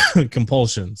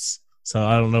compulsions. So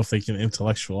I don't know if they can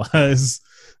intellectualize.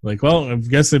 Like, well, I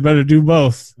guess they better do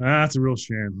both. That's a real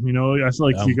shame. You know, I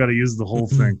feel like you got to use the whole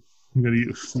thing.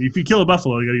 If you kill a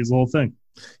buffalo, you got to use the whole thing.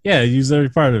 Yeah, use every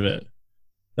part of it.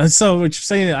 That's so what you're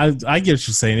saying. I get what you're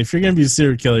saying. If you're gonna be a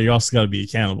serial killer, you also got to be a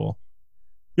cannibal.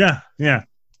 Yeah.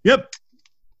 Yep.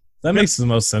 That makes the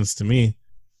most sense to me.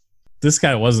 This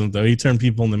guy wasn't though. He turned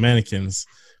people into mannequins,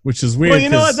 which is weird. Well, you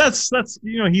know what? That's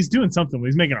you know, he's doing something.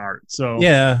 He's making art. So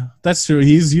yeah, that's true.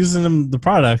 He's using the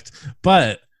product,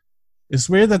 but it's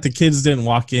weird that the kids didn't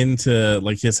walk into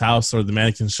like his house or the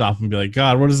mannequin shop and be like,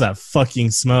 "God, what is that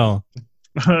fucking smell?"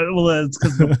 well, it's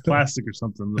because of the plastic or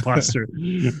something. The plaster.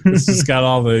 It's just got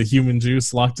all the human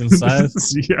juice locked inside.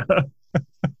 Yeah.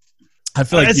 I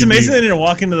feel like it's amazing they didn't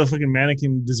walk into the fucking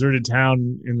mannequin deserted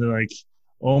town and they're like,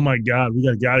 "Oh my god, we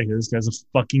gotta get out of here. This guy's a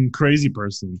fucking crazy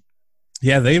person."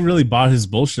 Yeah, they really bought his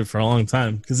bullshit for a long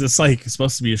time because it's like it's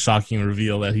supposed to be a shocking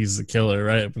reveal that he's the killer,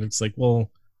 right? But it's like,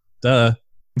 well, duh.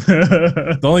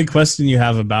 The only question you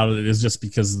have about it is just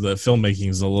because the filmmaking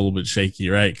is a little bit shaky,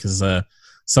 right? Because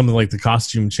some of like the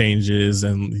costume changes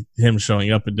and him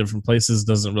showing up at different places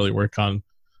doesn't really work on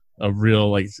a real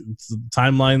like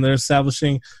timeline they're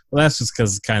establishing. Well, that's just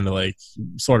because it's kind of like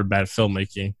sort of bad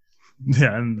filmmaking.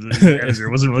 Yeah, and the editor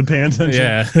wasn't really paying attention.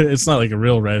 Yeah, it's not like a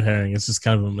real red herring. It's just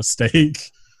kind of a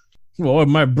mistake. Well,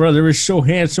 my brother is so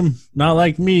handsome, not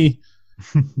like me.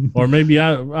 Or maybe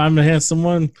I'm the handsome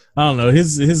one. I don't know.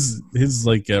 His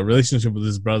like relationship with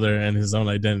his brother and his own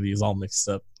identity is all mixed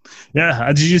up. Yeah.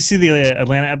 Did you see the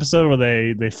Atlanta episode where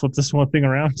they flipped this one thing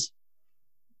around?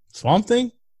 Swamp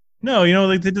Thing? No, you know,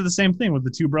 like they did the same thing with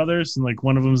the two brothers, and like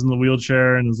one of them's in the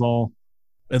wheelchair and is all.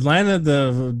 Atlanta,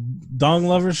 the Dong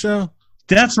Lover show?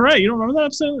 That's right. You don't remember that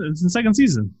episode? It's in the second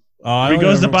season. Oh, he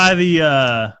goes to buy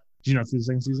the. Did you not see the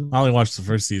second season? I only watched the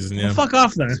first season. Yeah. Well, fuck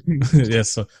off then. Yeah,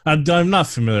 so I'm not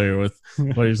familiar with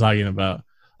what you're talking about.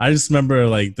 I just remember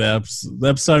like the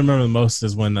episode I remember the most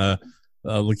is when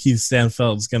Lakeith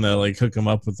Stanfeld's gonna like hook him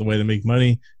up with the way to make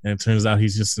money, and it turns out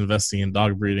he's just investing in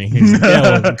dog breeding. He's like,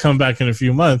 yeah, we'll come back in a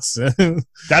few months.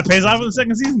 That pays off in the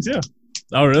second season too.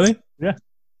 Oh, really? Yeah.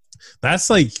 That's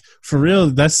like for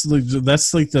real. That's like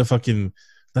the fucking.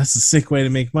 That's a sick way to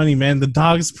make money, man. The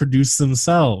dogs produce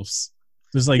themselves.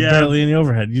 There's like barely any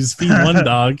overhead. You just feed one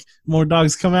dog, more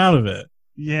dogs come out of it.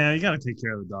 Yeah, you gotta take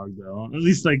care of the dog though. At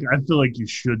least like I feel like you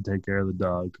should take care of the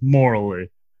dog morally.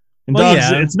 And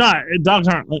dogs, dogs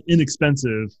aren't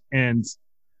inexpensive, and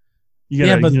you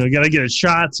gotta you gotta get it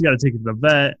shots. You gotta take it to the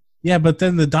vet. Yeah, but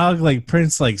then the dog like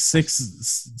prints like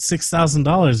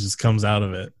 $6,000 just comes out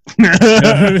of it.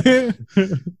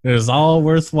 It's all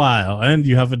worthwhile, and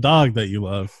you have a dog that you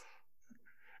love.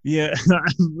 Yeah,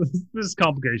 there's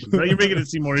complications. You're making it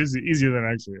seem more easier than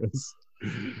it actually is.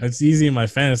 It's easy in my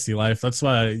fantasy life. That's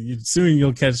why soon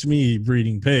you'll catch me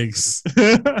breeding pigs.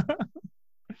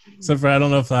 Except for I don't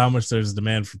know how much there's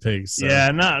demand for pigs. So.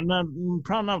 Yeah,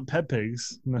 probably not pet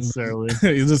pigs necessarily.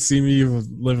 You just see me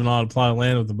living on a plot of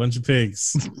land with a bunch of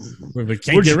pigs. We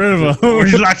can't get rid of them.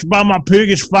 Would you like to buy my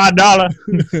pig? It's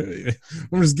 $5.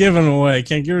 I'm just giving them away.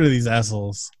 Can't get rid of these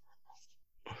assholes.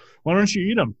 Why don't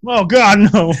you eat them? Oh God,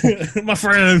 no, my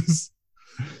friends.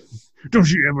 Don't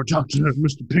you ever talk to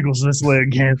Mr. Pickles this way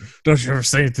again. Don't you ever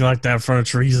say anything like that in front of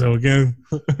Chorizo again.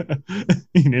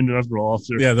 He named it after all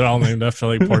officer. Yeah, they're all named after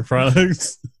like pork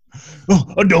products. Oh,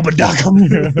 Adobe Doc, come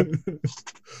here.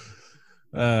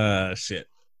 Shit.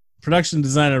 Production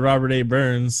designer Robert A.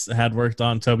 Burns had worked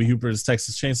on Tobe Hooper's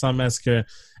Texas Chainsaw Massacre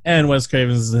and Wes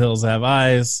Craven's The Hills Have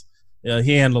Eyes.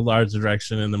 He handled the art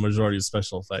direction and the majority of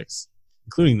special effects,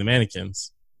 including the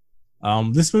mannequins.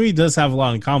 This movie does have a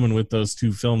lot in common with those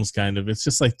two films, kind of. It's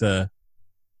just like the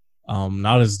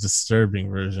not as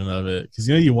disturbing version of it. Because,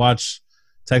 you watch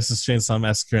Texas Chainsaw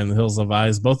Massacre and The Hills of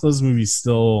Eyes, both those movies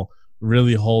still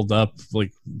really hold up,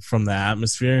 like, from the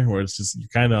atmosphere, where it's just, you're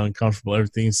kind of uncomfortable.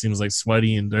 Everything seems, like,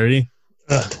 sweaty and dirty.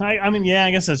 I mean, yeah,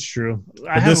 I guess that's true.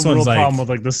 I have a real problem with,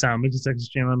 like, the sound of Texas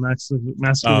Chainsaw Massacre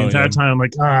the entire time. I'm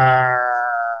like,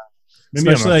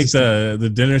 Especially, like,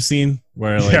 the dinner scene,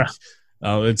 where, like...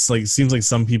 It's like, it seems like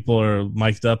some people are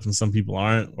mic'd up and some people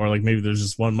aren't, or like maybe there's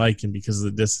just one mic, and because of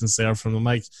the distance they are from the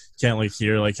mic, you can't like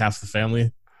hear like half the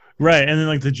family. Right, and then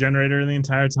like the generator the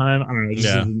entire time. I don't know.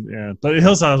 Yeah. But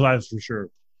Hills Have Eyes for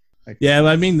sure. Yeah,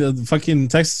 I mean the fucking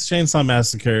Texas Chainsaw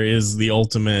Massacre is the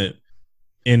ultimate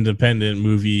independent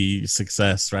movie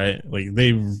success, right? Like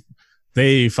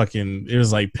they fucking, it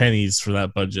was like pennies for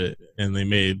that budget, and they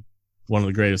made one of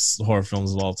the greatest horror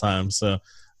films of all time. So.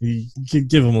 You could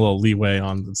give them a little leeway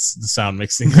on the sound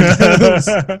mixing.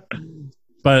 But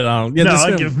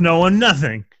I give no one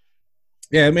nothing.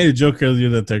 Yeah, I made a joke earlier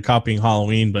that they're copying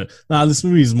Halloween, but this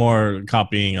movie is more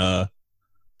copying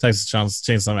Texas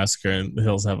Chainsaw Massacre and The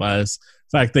Hills Have Eyes.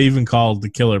 In fact, they even called the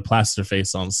killer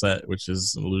Plasterface on set, which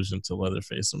is an allusion to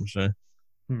Leatherface, I'm sure.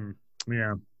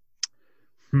 Yeah.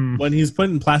 When he's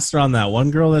putting plaster on that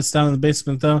one girl that's down in the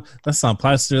basement, though, that's not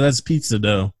plaster, that's pizza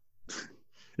dough.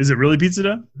 Is it really pizza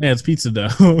dough? Yeah, it's pizza dough.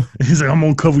 He's like, I'm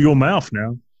going to cover your mouth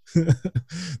now.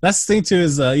 That's the thing, too,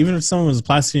 is even if someone was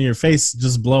plastering your face,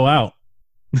 just blow out.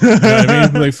 You know what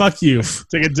I mean? Like, fuck you.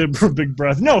 Take a big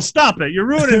breath. No, stop it. You're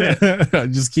ruining it.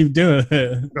 Just keep doing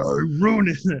it. No, you're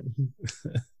ruining it.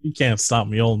 You can't stop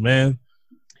me, old man.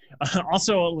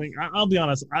 Also, like, I'll be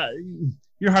honest.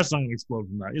 Your heart's not going to explode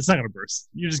from that. It's not going to burst.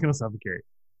 You're just going to suffocate.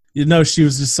 She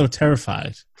was just so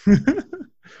terrified.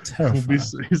 Terrified.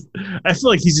 I feel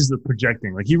like he's just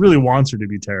projecting. Like he really wants her to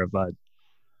be terrified.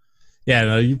 Yeah,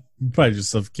 no, you probably just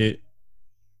suffocate.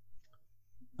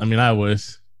 I mean, I would.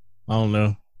 I don't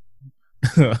know.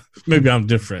 Maybe I'm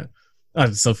different.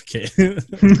 I'd suffocate.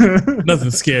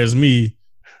 Nothing scares me.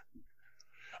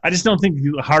 I just don't think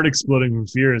heart exploding from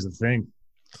fear is a thing.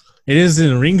 It is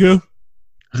in Ringu.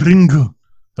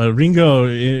 But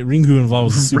Ringu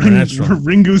involves the supernatural.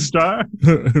 Ringu Star?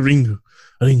 Ringu.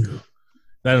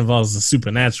 That involves the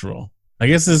supernatural. I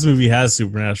guess this movie has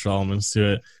supernatural elements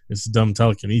to it. It's dumb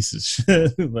telekinesis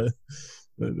shit, but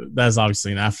that's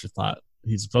obviously an afterthought.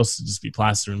 He's supposed to just be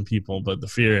plastering people, but the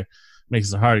fear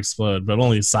makes the heart explode. But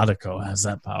only Sadako has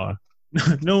that power.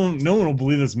 No one will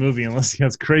believe this movie unless he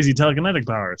has crazy telekinetic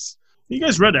powers. You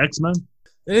guys read X-Men?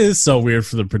 It is so weird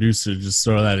for the producer to just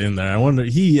throw that in there. I wonder,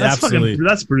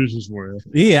 that's producers for you.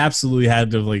 He absolutely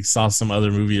had to like saw some other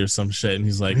movie or some shit, and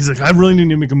he's like, I really need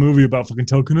to make a movie about fucking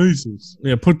telekinesis.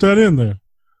 Yeah, put that in there.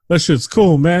 That shit's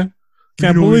cool, man.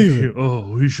 Can't believe it.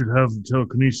 Oh, we should have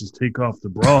telekinesis take off the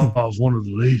bra of one of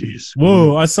the ladies.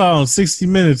 Whoa, I saw on 60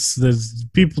 Minutes there's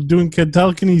people doing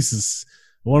telekinesis.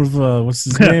 One of what's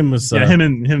his name was yeah, him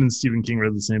and Stephen King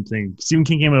read the same thing. Stephen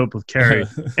King came up with Carrie,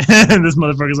 and this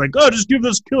motherfucker's like, "Oh, just give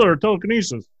this killer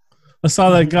telekinesis." I saw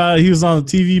that guy. He was on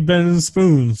TV bending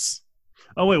spoons.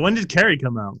 Oh wait, when did Carrie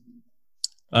come out?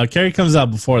 Carrie comes out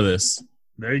before this.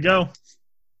 There you go.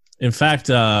 In fact,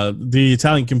 the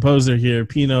Italian composer here,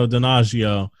 Pino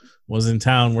Donaggio, was in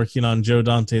town working on Joe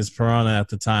Dante's Piranha at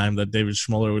the time that David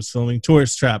Schmuller was filming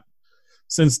Tourist Trap.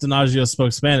 Since Donaggio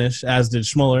spoke Spanish, as did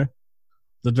Schmuller,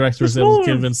 the director was able to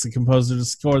convince the composer to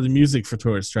score the music for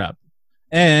Tourist Trap.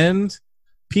 And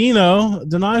Pino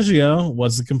Donaggio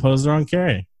was the composer on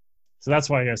Carrie. So that's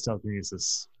why he has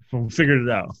telekinesis. We figured it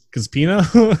out. Because Pino?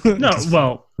 No,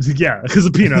 well, yeah, because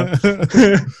of Pino.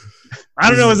 I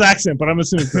don't know his accent, but I'm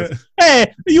assuming.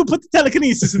 Hey, you put the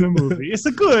telekinesis in the movie. It's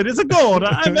a gold.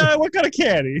 What kind of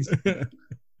Carrie?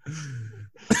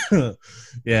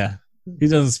 Yeah. He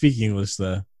doesn't speak English,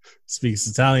 though. He speaks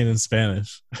Italian and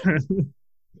Spanish.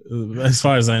 As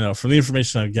far as I know, from the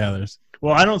information I've gathered.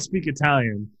 Well, I don't speak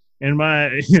Italian, and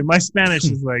my Spanish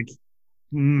is like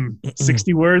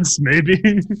 60 words,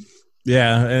 maybe.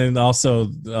 Yeah, and also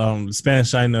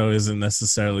Spanish I know isn't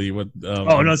necessarily what...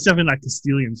 oh, no, it's definitely not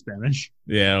Castilian Spanish.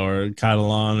 Yeah, or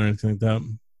Catalan or anything like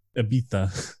that.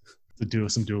 Ibiza. To do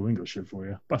some Duolingo shit for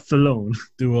you. Barcelona.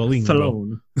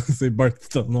 Duolingo. Say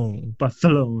Barcelona.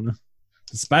 Barcelona.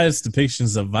 Despite its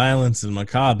depictions of violence and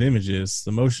macabre images,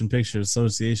 the Motion Picture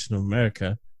Association of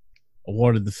America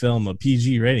awarded the film a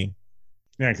PG rating.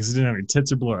 Yeah, because it didn't have any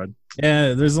tits or blood.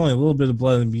 Yeah, there's only a little bit of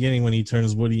blood in the beginning when he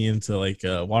turns Woody into like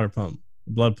a water pump,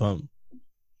 a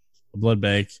blood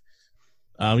bank.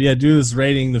 Due to this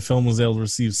rating, the film was able to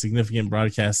receive significant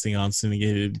broadcasting on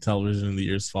syndicated television in the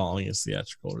years following its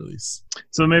theatrical release.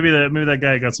 So maybe that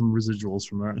guy got some residuals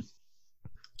from that.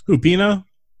 Who, Pino?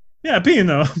 Yeah,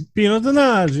 Pino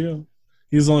Donaggio.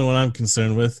 He's the only one I'm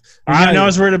concerned with. I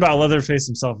was worried about Leatherface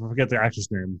himself. I forget the actor's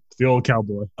name. The old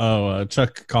cowboy. Oh,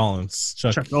 Chuck Collins.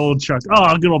 Chuck. Oh,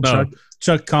 good old Chuck.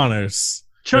 Chuck Connors.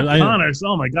 Connors.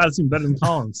 Oh my God, it's even better than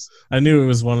Collins. I knew it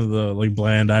was one of the like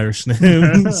bland Irish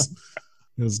names.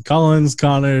 It was Collins,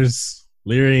 Connors,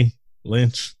 Leary,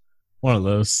 Lynch, one of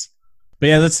those. But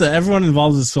yeah, that's everyone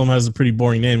involved in this film has a pretty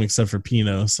boring name except for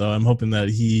Pino. So I'm hoping that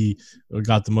he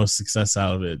got the most success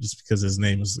out of it just because his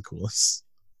name is the coolest.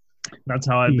 That's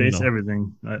how I base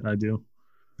everything I do.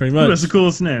 Pretty much. That's the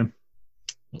coolest name.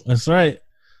 That's right.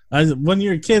 When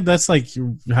you're a kid, that's like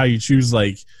how you choose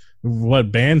like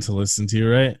what band to listen to,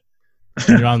 right?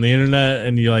 You're on the internet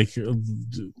and you're like, who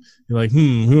am I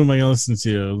going to listen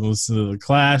to? Listen to The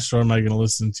Clash, or am I going to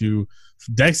listen to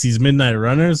Dexy's Midnight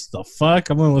Runners? The fuck?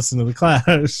 I'm going to listen to The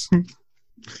Clash.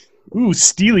 Ooh,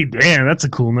 Steely Dan. That's a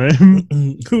cool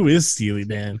name. Who is Steely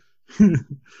Dan?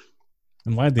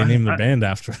 And why'd they name the band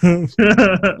after him?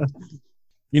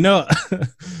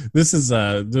 This is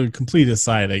the complete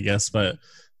aside, I guess, but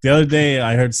the other day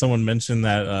I heard someone mention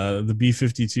that the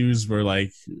B-52s were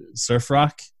like surf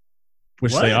rock,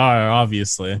 which they are,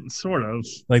 obviously. Sort of.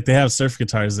 Like, they have surf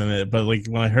guitars in it, but like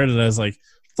when I heard it, I was like,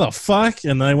 what the fuck?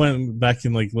 And then I went back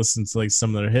and like listened to like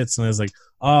some of their hits, and I was like,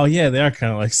 oh yeah, they are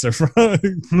kind of like surf rock.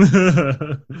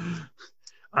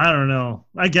 I don't know.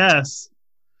 I guess.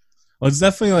 Well, it's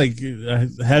definitely like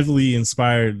heavily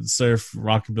inspired surf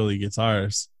rockabilly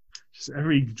guitars. Just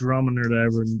every drama nerd I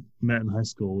ever met in high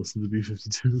school listened to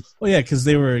B-52. Well, yeah, because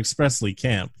they were expressly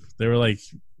camp. They were like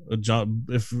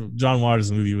if John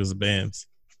Waters' movie was a band.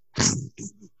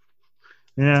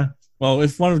 Yeah. Well,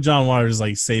 if one of John Waters'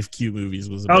 like safe cute movies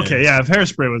was a band. Okay, yeah, if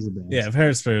Hairspray was a band. Yeah, if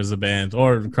Hairspray was a band,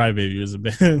 or Crybaby was a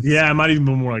band. Yeah, it might even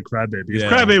be more like Crybaby.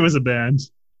 If Crybaby was a band.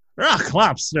 Rock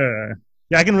Lobster.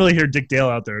 Yeah, I can really hear Dick Dale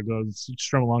out there go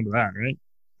strum along to that, right?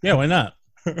 Yeah, why not?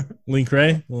 Link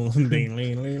Ray,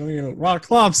 Rock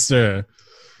Lobster.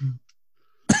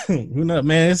 Who knows,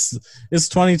 man? It's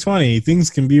 2020. Things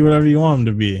can be whatever you want them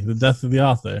to be. The death of the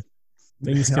author.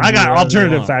 I got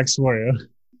alternative facts for you.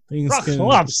 Rock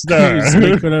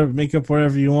Lobster. Make up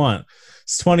whatever you want.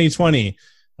 It's 2020.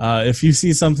 If you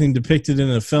see something depicted in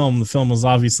a film, the film is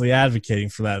obviously advocating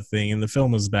for that thing, and the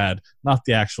film is bad, not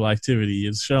the actual activity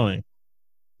it's showing.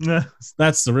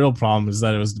 That's the real problem, is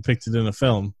that it was depicted in a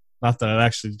film, not that it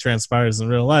actually transpires in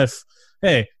real life.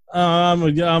 Hey, I'm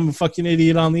a fucking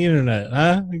idiot on the internet,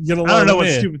 huh? I don't know what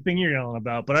stupid thing you're yelling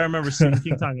about, but I remember Stephen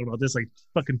King talking about this like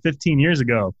fucking 15 years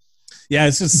ago. Yeah,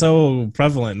 it's just so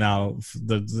prevalent now,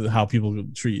 how people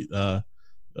treat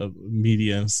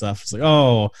media and stuff. It's like,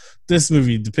 oh, this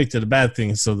movie depicted a bad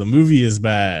thing, so the movie is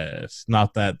bad,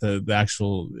 not that the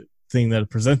actual thing that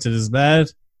it presented is bad.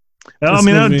 I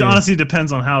mean, that honestly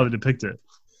depends on how they depict it.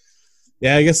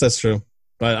 Yeah, I guess that's true.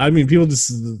 But I mean, people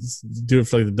just do it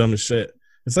for like the dumbest shit.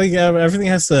 It's like everything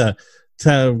has to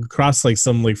to cross like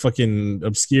some like fucking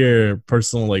obscure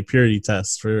personal like purity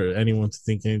test for anyone to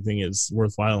think anything is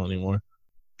worthwhile anymore.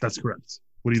 That's correct.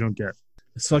 What do you don't get?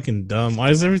 It's fucking dumb. Why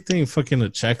is everything fucking a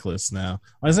checklist now?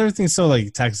 Why is everything so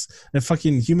like and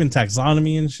fucking human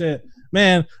taxonomy and shit?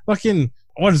 Man, fucking,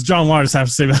 what does John Waters have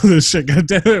to say about this shit? God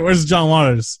damn it, where's John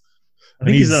Waters? I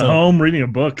think he's at home reading a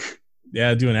book.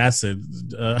 Yeah, doing acid.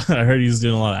 I heard he's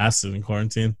doing a lot of acid in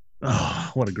quarantine.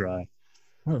 Oh, what a guy.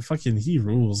 What fucking, he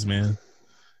rules, man.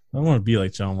 I want to be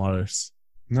like John Waters.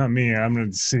 Not me. I'm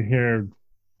going to sit here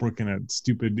working at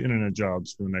stupid internet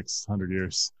jobs for the next 100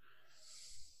 years.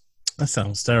 That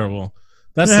sounds terrible.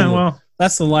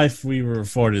 That's the life we were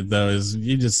afforded, though, is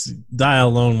you just die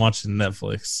alone watching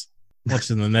Netflix.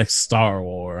 Watching the next Star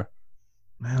Wars.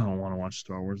 I don't want to watch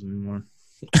Star Wars anymore.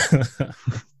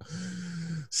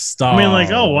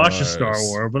 I'll watch a Star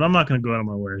Wars, but I'm not going to go out of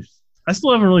my way. I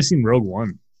still haven't really seen Rogue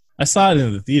One. I saw it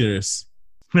in the theaters.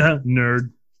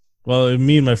 Nerd. Well,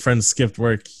 me and my friends skipped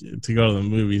work to go to the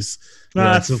movies.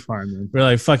 That's so fine, man. We're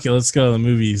like, fuck it, let's go to the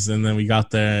movies. And then we got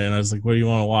there, and I was like, what do you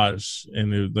want to watch?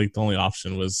 And the only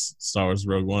option was Star Wars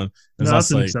Rogue One.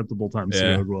 That's an acceptable time to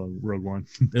see Rogue One.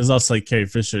 It was also like Carrie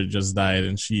Fisher just died,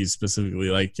 and she specifically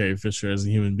liked Carrie Fisher as a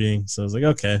human being. So I was like,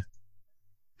 okay.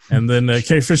 And then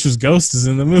Carrie Fisher's ghost is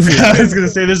in the movie. I was going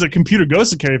to say there's a computer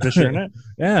ghost of Carrie Fisher in it.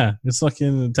 Yeah, it's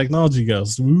fucking technology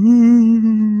ghost.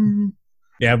 Woo!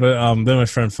 Yeah, but then my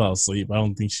friend fell asleep. I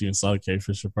don't think she even saw the Carrie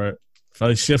Fisher part.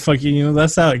 Probably shit, fucking,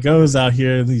 that's how it goes out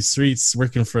here in these streets,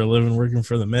 working for a living, working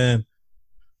for the man.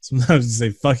 Sometimes you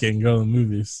say, fuck it, and go to the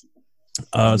movies.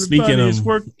 Speaking of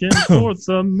working for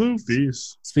the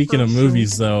movies. Speaking of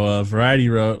movies, though, Variety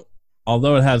wrote,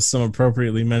 although it has some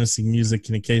appropriately menacing music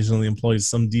and occasionally employs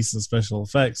some decent special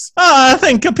effects. I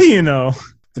think Capino.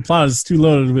 The plot is too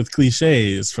loaded with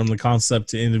cliches, from the concept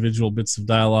to individual bits of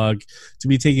dialogue, to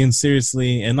be taken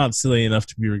seriously and not silly enough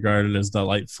to be regarded as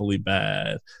delightfully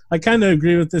bad. I kind of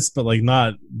agree with this, but like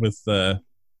not with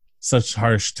such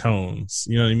harsh tones.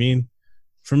 You know what I mean?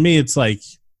 For me, it's like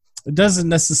it doesn't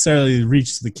necessarily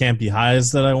reach the campy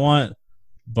highs that I want,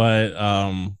 but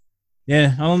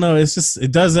yeah, I don't know. It's just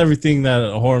it does everything that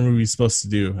a horror movie is supposed to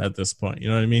do at this point. You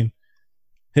know what I mean?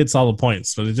 Hits all the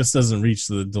points, but it just doesn't reach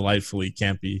the delightfully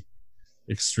campy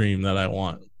extreme that I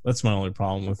want. That's my only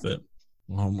problem with it.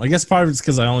 I guess part of it's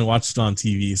because I only watched it on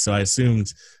TV, so I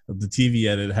assumed that the TV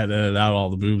edit had edited out all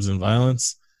the boobs and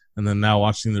violence, and then now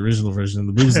watching the original version,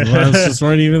 the boobs and violence just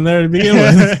weren't even there to begin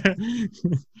with.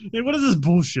 Hey, what is this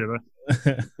bullshit?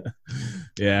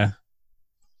 Yeah.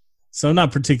 So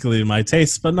not particularly my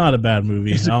taste, but not a bad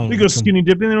movie. They go skinny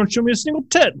dipping, they don't show me a single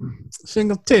tit.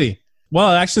 Single titty.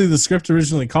 Well, actually, the script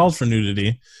originally called for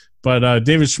nudity, but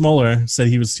David Schmoller said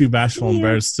he was too bashful and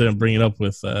embarrassed to bring it up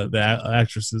with the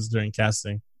actresses during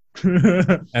casting.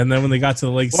 And then when they got to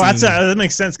the lake scene... that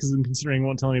makes sense, because considering he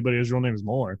won't tell anybody his real name is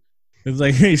Moeller. It was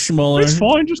like, hey, Schmoller. It's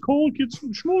fine, just call it.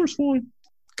 Schmoller's fine.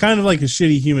 Kind of like a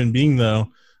shitty human being, though.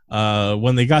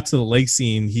 When they got to the lake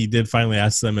scene, he did finally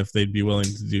ask them if they'd be willing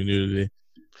to do nudity.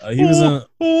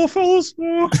 Fellas,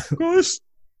 guys.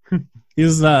 He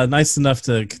was nice enough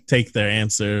to take their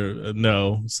answer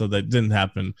no, so that didn't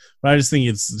happen. But I just think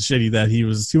it's shitty that he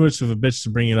was too much of a bitch to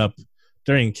bring it up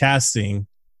during casting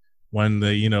when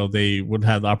they would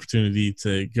have the opportunity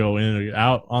to go in or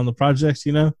out on the project,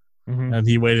 Mm-hmm. And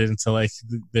he waited until like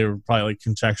they were probably like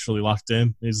contractually locked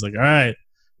in. He's like, all right,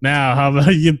 now how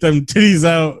about you get them titties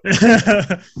out?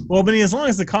 Well, but as long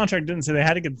as the contract didn't say they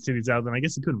had to get the titties out, then I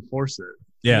guess he couldn't force it.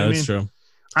 Yeah, that's true.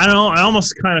 I don't know. I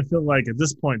almost kind of feel like at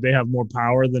this point they have more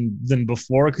power than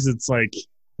before, because it's like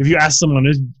if you ask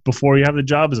someone before you have the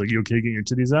job, it's like, you okay getting your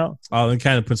titties out? Oh, it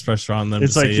kind of puts pressure on them.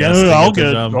 It's like, I'll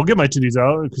get my titties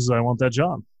out because I want that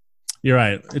job. You're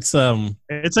right. It's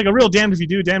like a real damned if you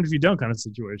do, damned if you don't kind of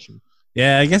situation.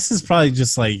 Yeah, I guess it's probably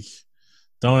just like,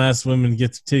 don't ask women to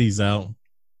get their titties out.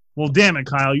 Well, damn it,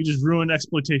 Kyle! You just ruined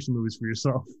exploitation movies for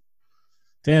yourself.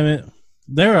 Damn it!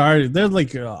 They're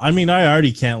like, I mean, I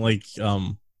already can't like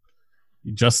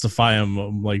justify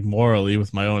them like morally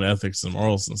with my own ethics and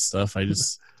morals and stuff. I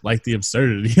just like the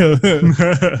absurdity. I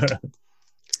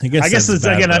guess it's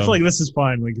bad, again. Though. I feel like this is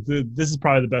fine. Like this is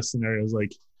probably the best scenario. Is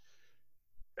like,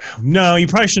 no, you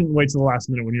probably shouldn't wait till the last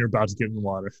minute when you're about to get in the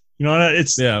water. You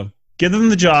know, give them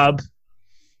the job,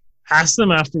 ask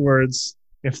them afterwards.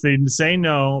 If they say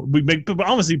no, but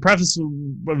honestly, preface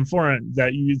beforehand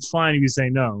that it's fine if you say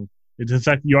no. It's in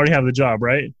fact you already have the job,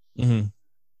 right? Mm-hmm.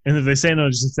 And if they say no,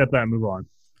 just accept that and move on.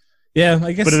 Yeah,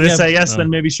 I guess. But if they say yes,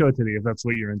 then maybe show a titty if that's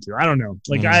what you're into. I don't know.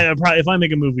 Like if I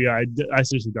make a movie, I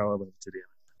seriously gotta love a titty.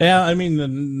 Yeah, I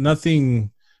mean nothing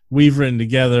we've written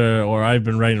together or I've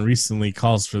been writing recently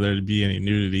calls for there to be any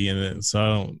nudity in it, so I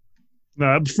don't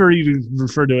No, I prefer you to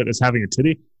refer to it as having a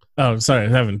titty. Oh, sorry,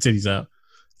 having titties out.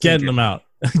 Getting them out.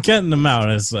 Getting them out,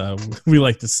 as we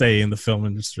like to say in the film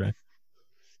industry.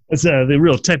 That's the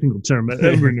real technical term.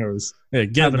 Everyone knows. Yeah,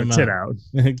 getting Having them a tit out.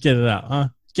 out. Get it out, huh?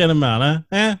 Get them out,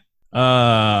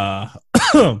 huh?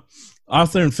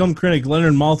 Author and film critic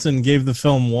Leonard Maltin gave the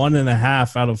film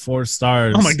 1.5 out of 4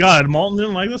 stars. Oh my God, Malton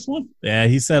didn't like this one? Yeah,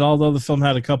 he said although the film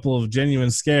had a couple of genuine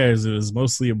scares, it was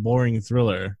mostly a boring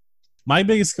thriller. My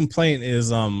biggest complaint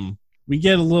is we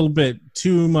get a little bit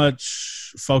too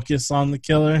much focus on the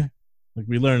killer. Like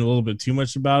we learn a little bit too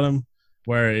much about him,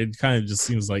 where it kind of just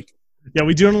seems like, yeah,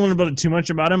 we don't learn about it too much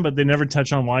about him, but they never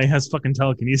touch on why he has fucking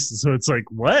telekinesis. So it's like,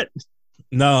 what?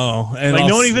 no, and like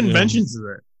also, no one even mentions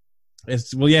it.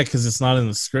 It's yeah, because it's not in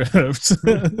the script.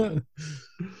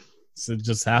 So it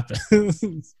just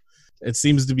happens. It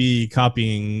seems to be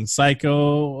copying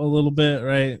Psycho a little bit,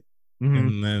 right? Mm-hmm.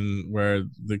 And then where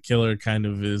the killer kind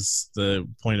of is the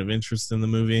point of interest in the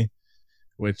movie,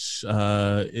 which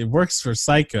it works for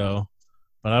Psycho,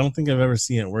 but I don't think I've ever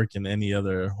seen it work in any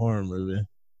other horror movie.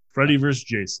 Freddy vs.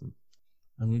 Jason.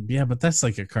 I mean, yeah, but that's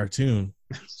like a cartoon.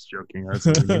 Just joking. That's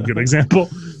a good example.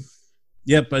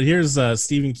 Yep, but here's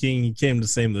Stephen King. He came to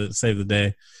save the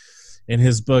day. In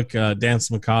his book,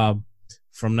 Dance Macabre,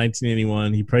 from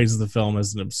 1981, he praises the film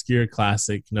as an obscure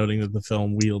classic, noting that the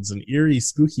film wields an eerie,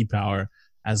 spooky power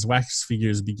as wax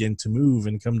figures begin to move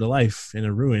and come to life in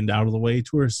a ruined, out-of-the-way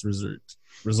tourist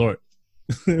resort.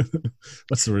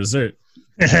 What's the resort?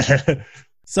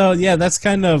 So, yeah, that's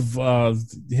kind of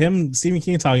Stephen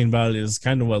King talking about it is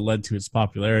kind of what led to its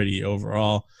popularity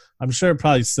overall. I'm sure it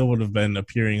probably still would have been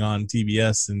appearing on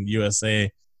TBS and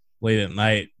USA late at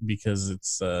night because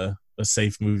it's a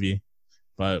safe movie.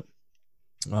 But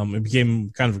it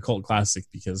became kind of a cult classic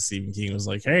because Stephen King was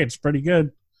like, hey, it's pretty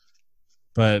good.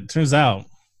 But it turns out,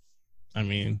 I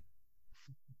mean,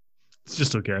 it's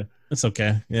just okay. It's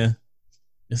okay, yeah.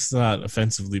 It's not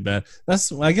offensively bad.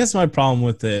 That's, I guess, my problem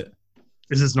with it.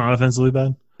 Is this not offensively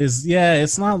bad?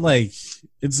 It's not like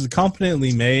it's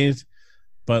competently made,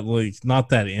 but like not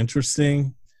that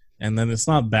interesting. And then it's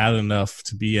not bad enough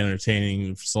to be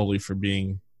entertaining solely for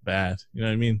being bad. You know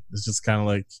what I mean? It's just kind of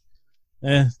like,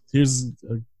 here's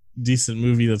a decent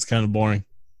movie that's kind of boring.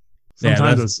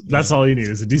 Sometimes that's all you need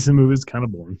is a decent movie that's kind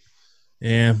of boring.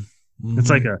 Yeah. Mm-hmm. It's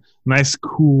like a nice,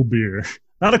 cool beer.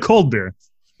 Not a cold beer,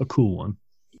 a cool one.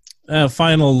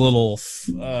 Final little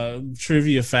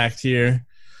trivia fact here.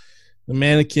 The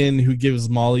mannequin who gives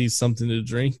Molly something to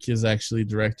drink is actually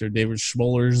director David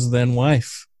Schmoller's then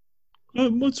wife.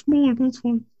 What's Schmoller? That's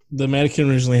fine. The mannequin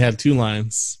originally had 2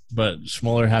 lines, but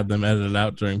Schmoller had them edited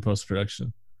out during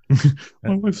post-production.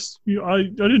 My wife's, I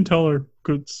didn't tell her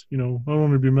because, I don't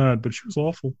want her to be mad, but she was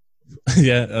awful.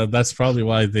 Yeah, that's probably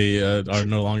why they are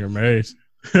no longer married.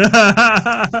 Could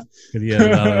he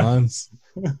edit out her lines?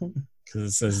 Because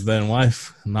it says then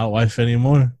wife, not wife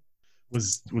anymore.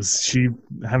 Was she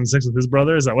having sex with his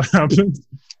brother? Is that what happened?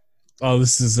 Oh,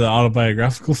 this is an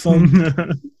autobiographical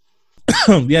film?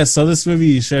 Yeah, so this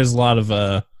movie shares a lot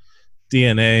of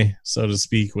DNA, so to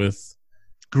speak, with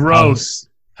gross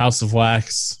House of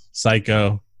Wax,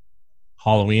 Psycho,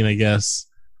 Halloween, I guess.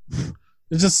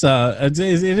 It's just it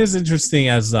is interesting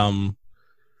as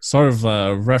sort of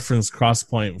a reference cross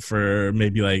point for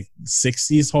maybe like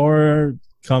 60s horror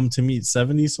come to meet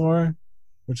 70s horror,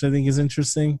 which I think is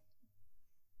interesting.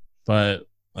 But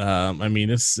I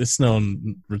mean, it's no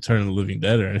Return of the Living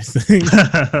Dead or anything.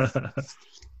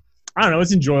 I don't know.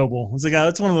 It's enjoyable. It's like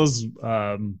it's one of those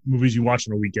movies you watch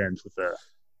on a weekend with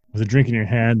a drink in your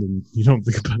hand and you don't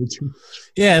think about it too much.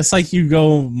 Yeah, it's like you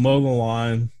go mow the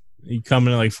lawn, you come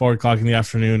in at like 4:00 in the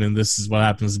afternoon, and this is what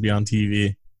happens to be on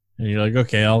TV, and you're like,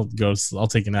 okay, I'll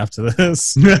take a nap to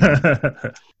this.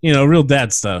 Real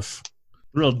dad stuff.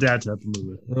 Real dad type of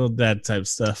movie. Real dad type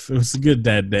stuff. It was a good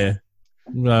dad day.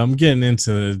 I'm getting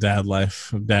into the dad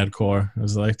life, dad core,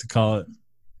 as I like to call it.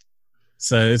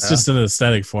 So it's just an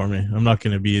aesthetic for me. I'm not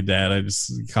going to be a dad. I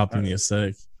just copy the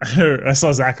aesthetic. I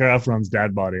saw Zac Efron's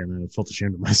dad body and I felt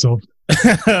ashamed of myself.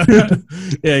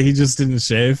 Yeah, he just didn't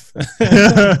shave.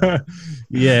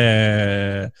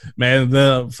 Yeah, man,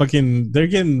 they're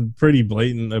getting pretty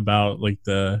blatant about like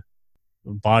the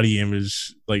body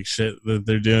image like shit that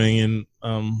they're doing in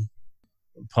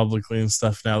publicly and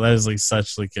stuff now. That is like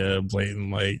such like a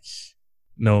blatant like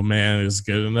no man is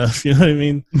good enough. You know what I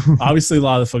mean? Obviously, a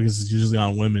lot of the focus is usually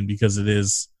on women because it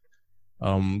is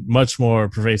much more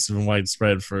pervasive and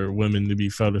widespread for women to be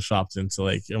photoshopped into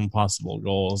like impossible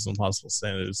goals, impossible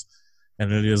standards,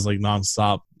 and it is like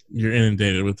nonstop. You're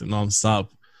inundated with it nonstop.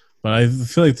 But I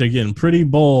feel like they're getting pretty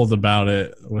bold about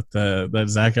it with that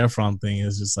Zac Efron thing.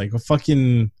 Is just like, well,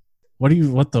 fucking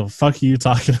What the fuck are you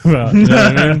talking about? You know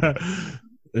what I mean?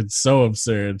 It's so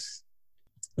absurd.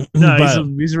 No, But,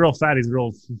 he's a real fat. He's a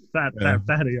real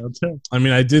fatty. I'll tell. I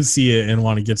mean, I did see it and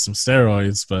want to get some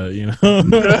steroids, but you know.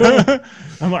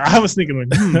 I was thinking,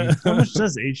 like, how much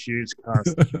does HGH cost?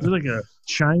 Is there like a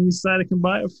Chinese site I can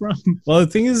buy it from? Well, the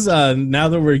thing is, now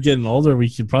that we're getting older, we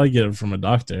could probably get it from a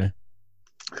doctor.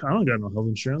 I don't got no health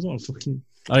insurance. I don't fucking.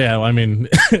 Oh yeah, well, I mean,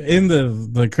 in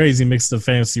the crazy mixed of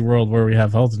fantasy world where we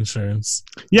have health insurance.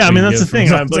 Yeah, I mean that's the get it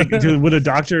thing. from Like, would a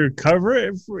doctor cover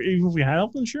it even if we had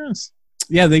health insurance?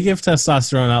 Yeah, they give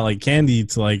testosterone out like candy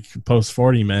to like post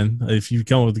 40 men. If you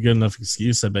come with a good enough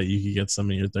excuse, I bet you could get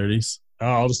some in your 30s. Oh,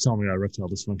 I'll just tell them I got erectile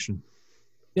dysfunction.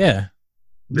 Yeah.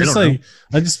 They Just don't like,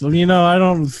 I just, I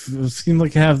don't seem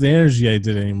like I have the energy I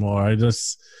did anymore. I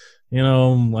just, I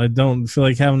don't feel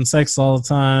like having sex all the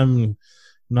time.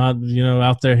 Not,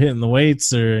 out there hitting the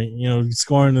weights or,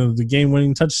 scoring the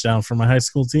game-winning touchdown for my high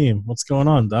school team. What's going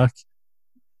on, Doc?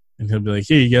 And he'll be like,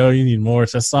 here you go. You need more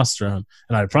testosterone.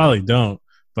 And I probably don't,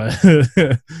 but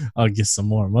I'll get some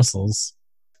more muscles.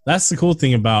 That's the cool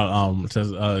thing about,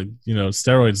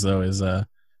 steroids, though, is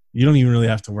you don't even really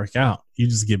have to work out. You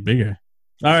just get bigger.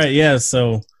 All right, yeah,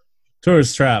 so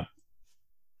Tourist Trap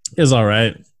is all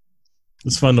right.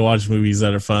 It's fun to watch movies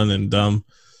that are fun and dumb.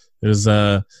 It was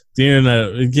the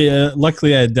internet.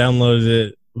 Luckily, I downloaded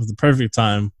it with the perfect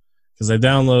time because I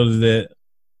downloaded it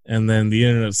and then the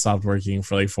internet stopped working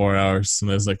for like 4 hours. And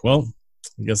I was like, well,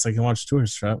 I guess I can watch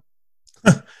Tourist Trap.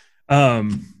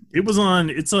 It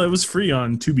was free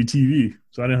on Tubi TV,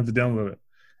 so I didn't have to download it.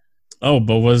 Oh,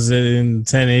 but was it in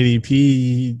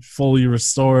 1080p, fully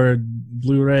restored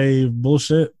Blu-ray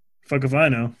bullshit? Fuck if I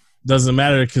know. Doesn't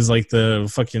matter because like the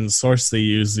fucking source they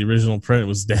used, the original print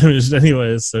was damaged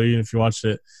anyway. So even if you watch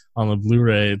it on the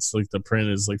Blu-ray, it's like the print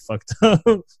is like fucked up,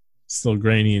 still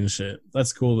grainy and shit.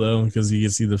 That's cool though because you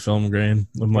can see the film grain.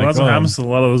 That's what happens to a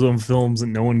lot of those old films that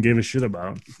no one gave a shit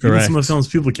about. Correct. Even some of the films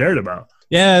people cared about.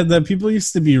 Yeah, the people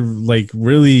used to be like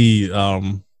really.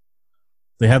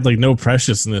 They had like no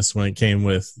preciousness when it came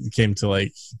to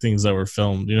like things that were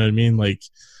filmed. You know what I mean? Like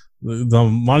the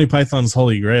Monty Python's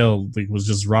Holy Grail like was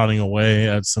just rotting away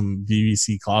at some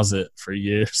BBC closet for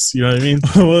years. You know what I mean?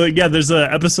 Well, yeah. There's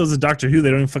episodes of Doctor Who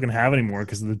they don't even fucking have anymore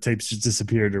because the tapes just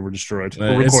disappeared or were destroyed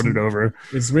or recorded over.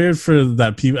 It's weird for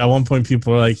that. People at one point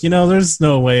people were like, there's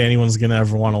no way anyone's gonna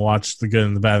ever want to watch The Good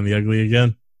and the Bad and the Ugly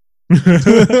again.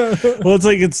 Well, it's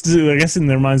like I guess in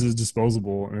their minds it was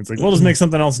disposable, and it's like we'll just make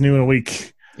something else new in a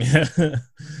week. Yeah,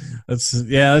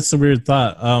 that's a weird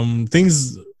thought.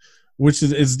 Things which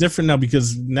is it's different now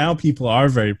because now people are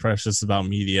very precious about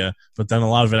media, but then a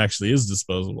lot of it actually is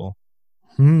disposable.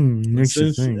 Makes you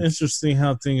It's think. interesting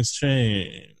how things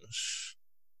change.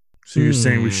 So you're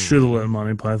saying we should have let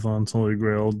Monty Python's Holy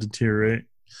Grail deteriorate?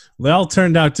 They all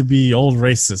turned out to be old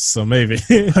racists, so maybe.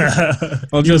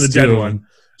 Well, Even just the dead two of one. them.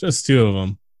 Just two of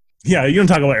them. Yeah, you don't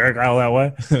talk about Eric Idle that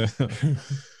way.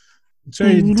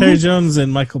 Terry Jones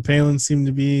and Michael Palin seem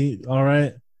to be all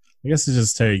right. I guess it's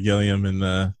just Terry Gilliam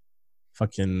and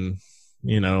fucking,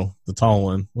 the tall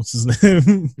one. What's his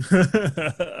name?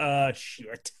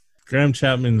 Shit. Graham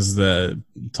Chapman's the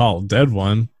tall dead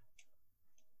one.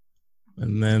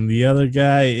 And then the other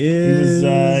guy is...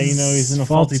 he's in a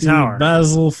faulty tower.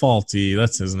 Basil Fawlty.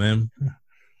 That's his name.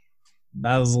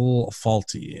 Basil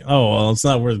Fawlty. Oh, well, it's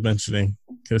not worth mentioning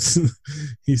because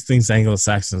he thinks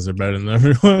Anglo-Saxons are better than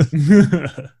everyone.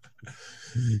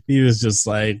 He was just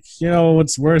like,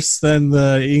 what's worse than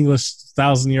the English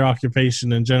 1,000-year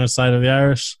occupation and genocide of the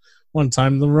Irish? One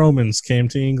time the Romans came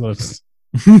to England.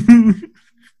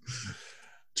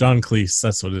 John Cleese,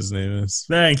 that's what his name is.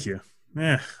 Thank you.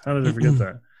 Yeah, how did I forget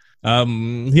that?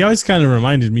 He always kind of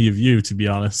reminded me of you, to be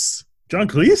honest. John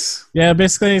Cleese? Yeah,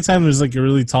 basically anytime there's like a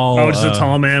really tall... Oh, just a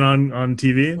tall man on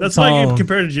TV? That's why you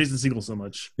compare to Jason Segel so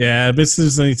much. Yeah,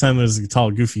 basically anytime there's a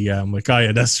tall, goofy guy, I'm like, oh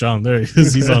yeah, that's John. There he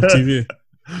is. He's on TV.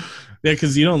 Yeah,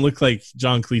 because you don't look like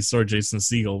John Cleese or Jason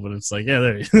Segel, but it's like, yeah,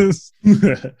 there he is.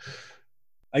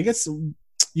 I guess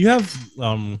you have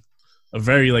a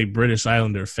very like British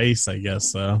Islander face, I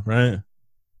guess, though, right?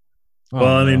 Well,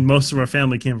 I mean, most of our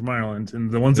family came from Ireland, and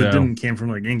the ones that didn't came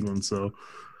from like England. So,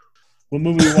 what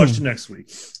movie we watched next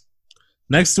week?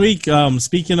 Next week,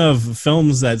 speaking of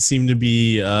films that seem to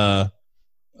be a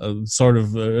sort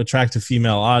of attract a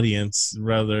female audience,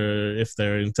 rather if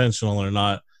they're intentional or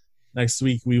not. Next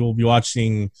week, we will be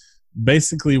watching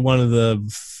basically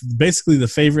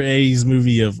the favorite 80s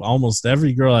movie of almost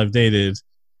every girl I've dated,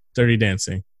 Dirty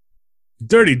Dancing.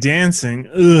 Dirty Dancing.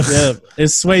 Ugh. Yep,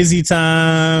 it's Swayze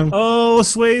time. Oh,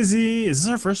 Swayze. Is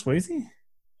this our first Swayze?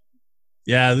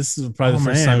 Yeah, this is probably the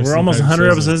first time we're almost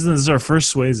 100 episodes, and this is our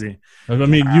first Swayze. I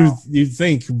mean, you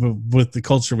think with the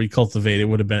culture we cultivate, it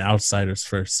would have been Outsiders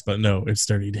first, but no, it's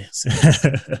Dirty Dancing.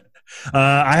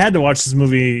 I had to watch this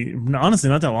movie, honestly,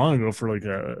 not that long ago for like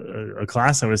a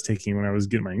class I was taking when I was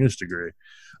getting my English degree.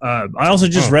 I also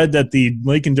just read that the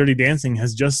Lake and Dirty Dancing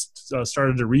has just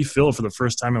started to refill for the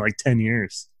first time in like 10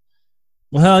 years.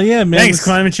 Well, hell yeah, man. Thanks,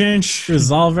 climate change. It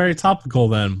was all very topical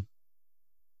then.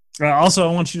 Also,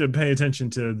 I want you to pay attention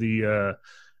to the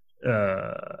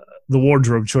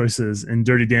wardrobe choices in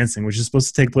Dirty Dancing, which is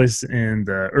supposed to take place in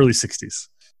the early 60s.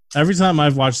 Every time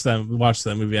I've watched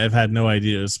that movie, I've had no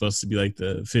idea it was supposed to be like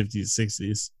the 50s,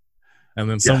 60s. And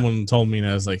then someone told me, and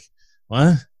I was like,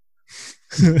 what?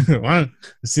 What?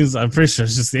 I'm pretty sure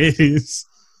it's just the 80s.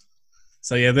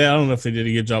 So yeah, I don't know if they did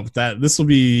a good job with that. This will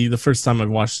be the first time I've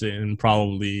watched it in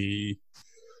probably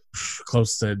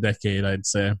close to a decade, I'd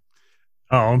say.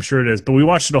 Oh, I'm sure it is. But we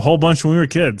watched it a whole bunch when we were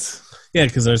kids. Yeah,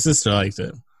 because our sister liked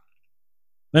it.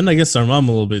 And I guess our mom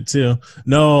a little bit too.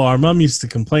 No, our mom used to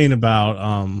complain about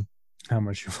how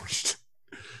much you watched.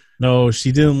 No,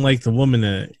 she didn't like the woman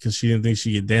in it because she didn't think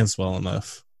she could dance well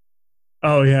enough.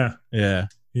 Oh yeah, yeah.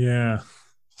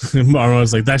 Our mom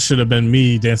was like, that should have been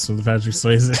me dancing with Patrick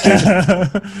Swayze.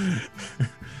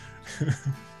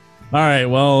 All right,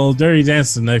 well, Dirty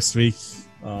Dancing next week.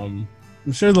 I'm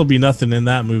sure there'll be nothing in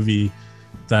that movie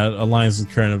that aligns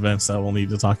with current events that we'll need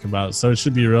to talk about. So it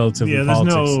should be relatively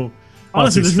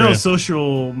honestly, there's no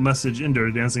social message in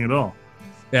Dirty Dancing at all.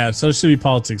 Yeah, so it should be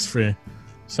politics free.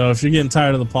 So if you're getting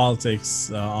tired of the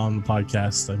politics on the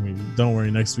podcast, I mean, don't worry.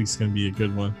 Next week's going to be a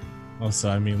good one. Also,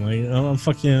 I mean, like, I'm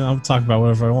talking about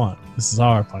whatever I want. This is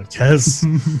our podcast.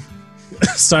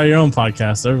 Start your own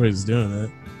podcast. Everybody's doing it.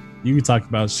 You can talk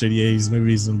about shitty 80s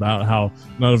movies and about how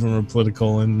none of them are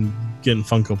political, and getting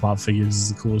Funko Pop figures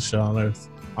is the coolest show on earth.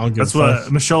 That's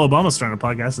what Michelle Obama's starting a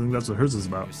podcast. I think that's what hers is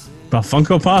about. About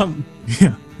Funko Pop?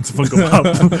 Yeah, it's a Funko Pop.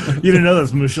 You didn't know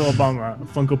that's Michelle Obama,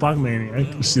 Funko Pop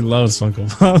maniac. She loves Funko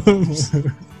Pops.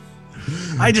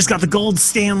 I just got the gold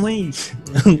Stan Lee.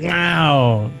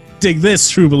 Wow. Dig this,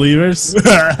 true believers.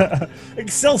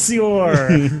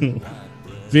 Excelsior.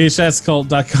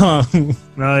 VHScult.com.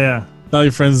 Oh, yeah. Tell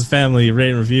your friends and family, rate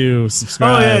and review,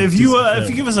 subscribe. Oh, yeah. If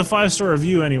you give us a 5-star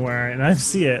review anywhere and I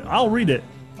see it, I'll read it.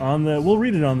 We'll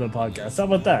read it on the podcast. How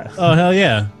about that? Oh, hell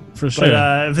yeah. For sure.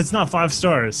 But if it's not 5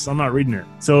 stars, I'm not reading it.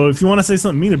 So if you want to say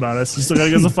something mean about us, you still got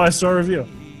to give us a 5-star review.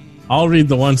 I'll read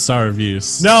the 1-star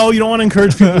reviews. No, you don't want to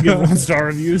encourage people to give 1-star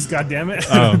reviews. God damn it.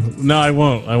 Oh, no, I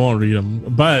won't. I won't read them.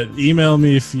 But email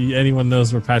me if anyone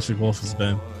knows where Patrick Wolf has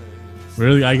been.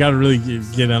 Really, I gotta really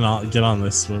get on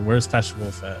this. Where's Patrick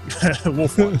Wolf at?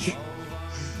 Wolfwatch.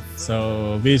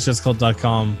 So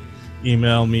VHScult.com.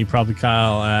 Email me, probably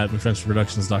Kyle at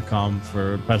McFrenchProductions.com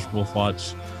for Patrick Wolf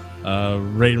Watch.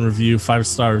 Rate and review,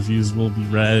 5-star reviews will be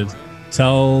read.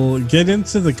 Get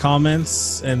into the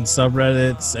comments and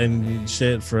subreddits and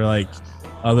shit for like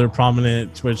other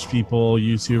prominent Twitch people,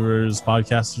 YouTubers,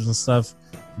 podcasters and stuff.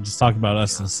 And just talk about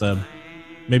us instead.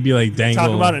 Maybe like dangle.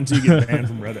 Talk about it until you get banned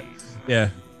from Reddit.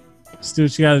 Yeah. Just do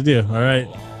what you gotta do, all right?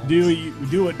 Do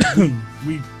what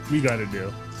we gotta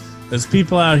do. There's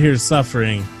people out here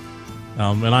suffering,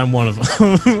 and I'm one of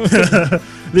them.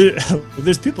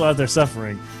 There's people out there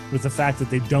suffering with the fact that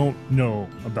they don't know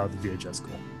about the VHS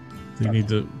Cult. You need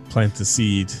to plant the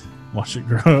seed, watch it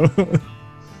grow.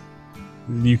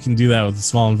 You can do that with a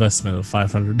small investment of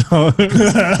 $500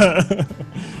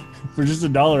 for just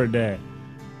 $1 a day.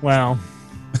 Wow.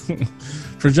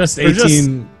 For just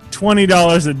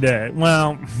 $20 a day.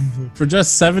 Well, for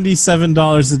just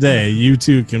 $77 a day, you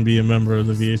too can be a member of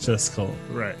the VHS Cult.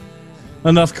 Right.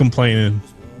 Enough complaining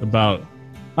about.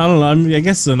 I don't know. I mean, I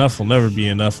guess enough will never be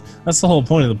enough. That's the whole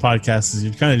point of the podcast. Is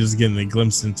you're kind of just getting a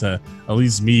glimpse into, at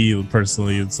least me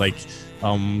personally. It's like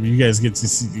you guys get to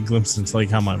see a glimpse into like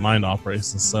how my mind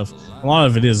operates and stuff. A lot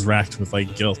of it is racked with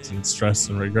like guilt and stress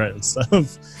and regret and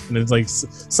stuff. And it's like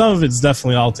some of it's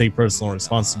definitely I'll take personal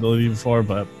responsibility for,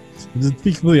 but to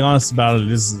be completely honest about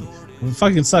it, it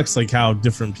fucking sucks like how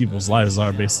different people's lives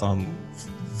are based on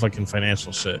fucking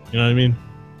financial shit. You know what I mean?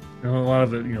 And a lot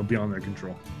of it, beyond their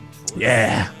control.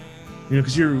 Yeah.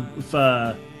 Because if your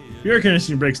air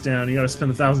conditioning breaks down, you got to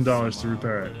spend $1,000 to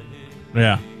repair it.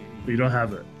 Yeah. But you don't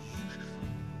have it.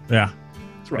 Yeah.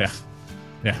 It's rough.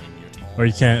 Yeah. Or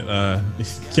you can't pay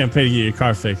to get your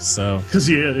car fixed, so because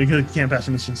you can't pass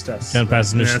emissions tests. Can't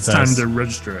pass emissions tests. It's time to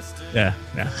register it. Yeah.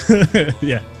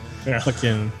 Yeah.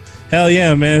 Fucking hell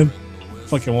yeah, man.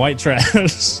 Fucking white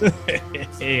trash.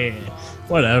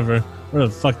 Whatever. What the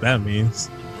fuck that means.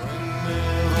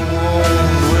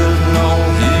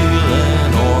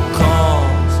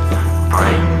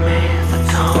 Bring me the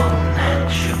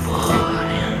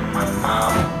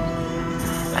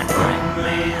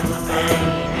the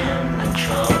pain and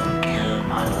control.